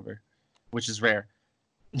Excalibur, which is rare.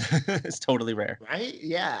 It's totally rare. Right?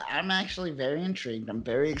 Yeah, I'm actually very intrigued. I'm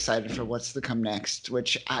very excited for what's to come next,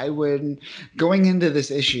 which I would, going into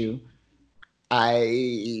this issue,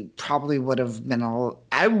 I probably would have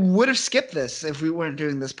I would have skipped this if we weren't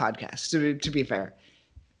doing this podcast, to be fair.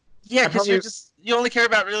 Yeah, because you only care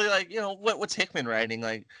about really like, what's Hickman writing?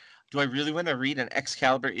 Like, do I really want to read an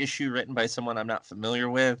Excalibur issue written by someone I'm not familiar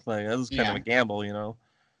with? Like, that was kind of a gamble,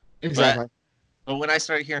 Exactly. But when I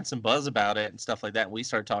started hearing some buzz about it and stuff like that, and we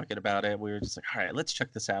started talking about it, we were just like, all right, let's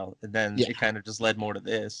check this out. And then it kind of just led more to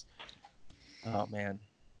this. Oh, man.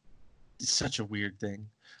 It's such a weird thing.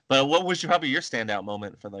 But what was probably your standout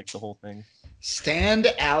moment for like the whole thing?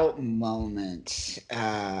 Standout moment.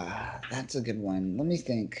 That's a good one. Let me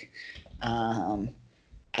think. I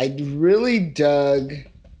really dug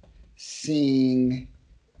seeing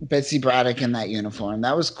Betsy Braddock in that uniform.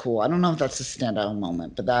 That was cool. I don't know if that's a standout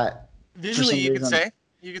moment, but that Visually, you could say.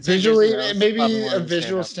 You could say there's, Visually, probably maybe one a of the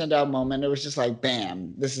visual standout. standout moment. It was just like,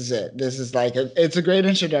 bam, this is it. This is like it's a great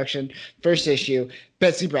introduction. First issue.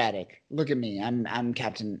 Betsy Braddock. Look at me. I'm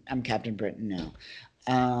Captain Britain now.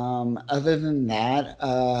 Other than that,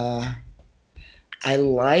 I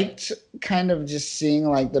liked kind of just seeing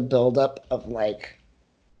like the buildup of like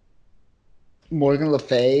Morgan Le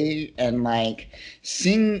Fay and like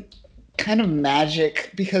seeing kind of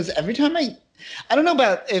magic because every time I don't know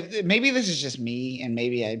about if maybe this is just me and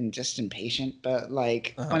maybe I'm just impatient, but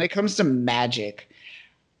like when Uh-huh. it comes to magic,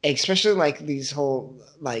 especially like these whole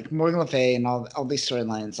like Morgan Le Fay and all these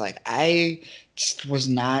storylines, like I just was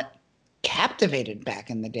not captivated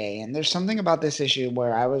back in the day. And there's something about this issue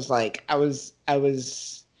where I was like I was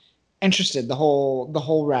interested the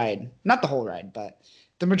whole ride. Not the whole ride, but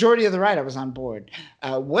the majority of the ride I was on board.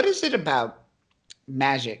 What is it about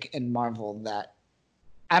magic in Marvel that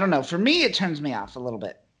I don't know. For me, it turns me off a little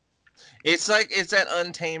bit. It's like it's that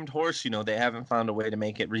untamed horse, they haven't found a way to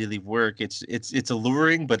make it really work. It's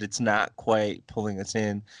alluring, but it's not quite pulling us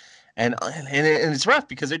in. And it's rough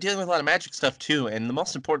because they're dealing with a lot of magic stuff too. And the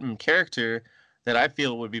most important character that I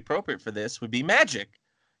feel would be appropriate for this would be Magic.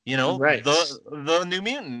 Right. The New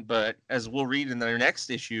Mutant. But as we'll read in their next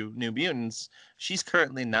issue, New Mutants, she's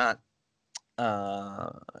currently not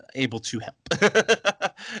able to help.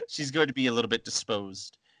 She's going to be a little bit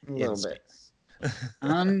disposed A in little bit. space.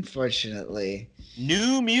 Unfortunately.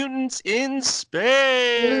 New Mutants in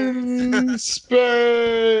space. In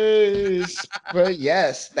space. But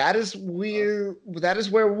yes, that is where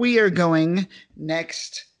we are going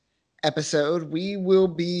next episode. We will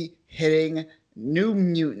be hitting New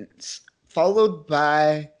Mutants, followed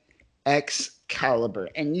by Excalibur.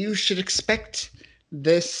 And you should expect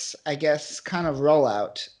this, I guess, kind of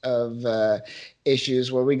rollout of issues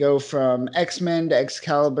where we go from X-Men to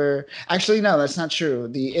Excalibur. Actually, no, that's not true.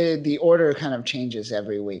 The order kind of changes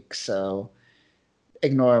every week, so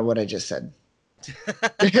ignore what I just said.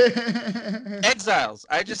 Exiles.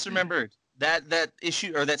 I just remembered that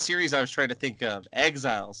issue or that series I was trying to think of.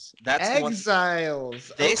 Exiles. That's the one.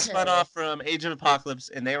 Exiles. They Okay. spun off from Age of Apocalypse,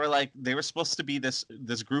 and they were supposed to be this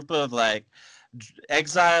group of like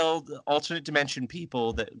exiled alternate dimension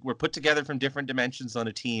people that were put together from different dimensions on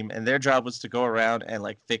a team, and their job was to go around and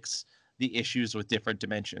like fix the issues with different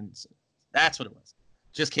dimensions. That's what it was.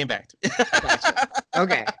 Just came back to me. Gotcha.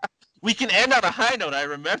 Okay. We can end on a high note, I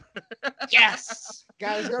remember. Yes.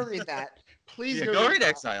 Guys, go read that. Please Yeah, go go read that.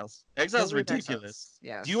 Exiles. Exiles Go read ridiculous. Exiles.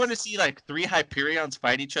 Yes. Do you want to see like 3 Hyperions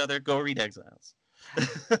fight each other? Go read Exiles.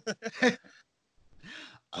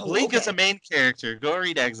 Blink is a main character. Go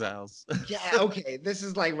read Exiles. Yeah, okay. This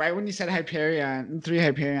is like right when you said Hyperion, 3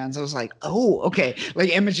 Hyperions, I was like, oh, okay. Like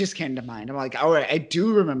images came to mind. I'm like, all right, I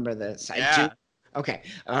do remember this. I do. Okay.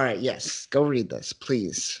 All right, yes. Go read this,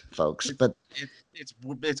 please, folks. But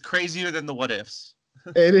it's crazier than the what ifs.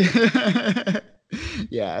 it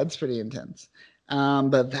yeah, it's pretty intense.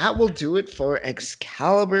 But that will do it for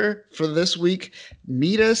Excalibur for this week.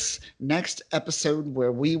 Meet us next episode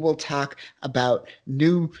where we will talk about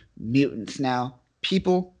New Mutants. Now,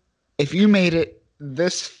 people, if you made it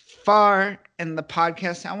this far in the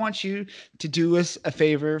podcast, I want you to do us a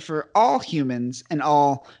favor for all humans and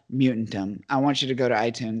all mutantdom. I want you to go to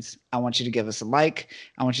iTunes. I want you to give us a like.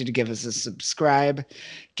 I want you to give us a subscribe.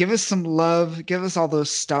 Give us some love. Give us all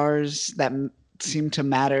those stars that seem to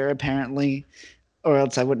matter, apparently, or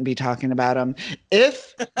else I wouldn't be talking about them.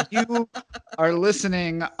 If you are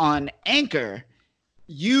listening on Anchor,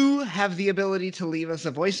 you have the ability to leave us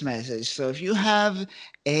a voice message. So if you have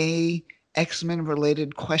a X-Men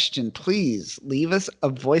related question, please leave us a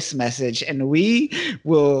voice message and we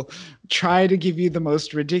will try to give you the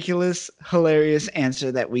most ridiculous, hilarious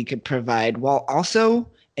answer that we could provide while also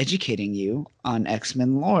educating you on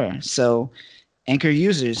X-Men lore. So Anchor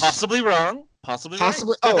users, Possibly wrong. Possibly right.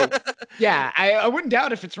 oh yeah, I wouldn't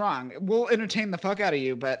doubt if it's wrong. We'll entertain the fuck out of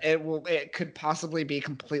you, but it could possibly be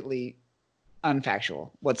completely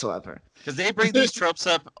unfactual whatsoever. Because they bring these tropes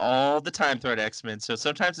up all the time throughout X-Men, so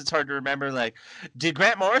sometimes it's hard to remember, like, did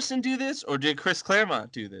Grant Morrison do this, or did Chris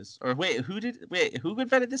Claremont do this? Or who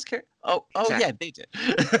invented this character? Oh exactly. Yeah, they did.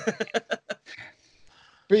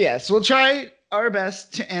 But yes, we'll try our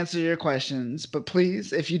best to answer your questions, but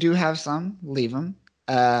please, if you do have some, leave them.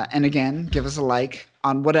 And again, give us a like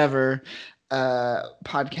on whatever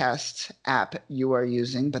podcast app you are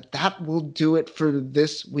using. But that will do it for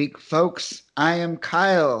this week, folks. I am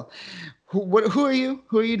Kyle. Who are you?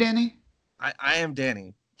 Who are you, Danny? I am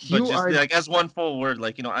Danny. But you just are like as one full word,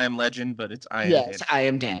 like I am Legend, but it's I am. Yes, Danny. I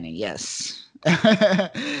am Danny. Yes,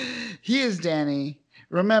 he is Danny.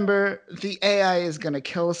 Remember, the AI is going to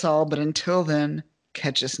kill us all, but until then,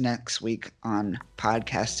 Catch us next week on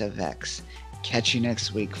Podcast of X. Catch you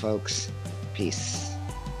next week, folks. Peace.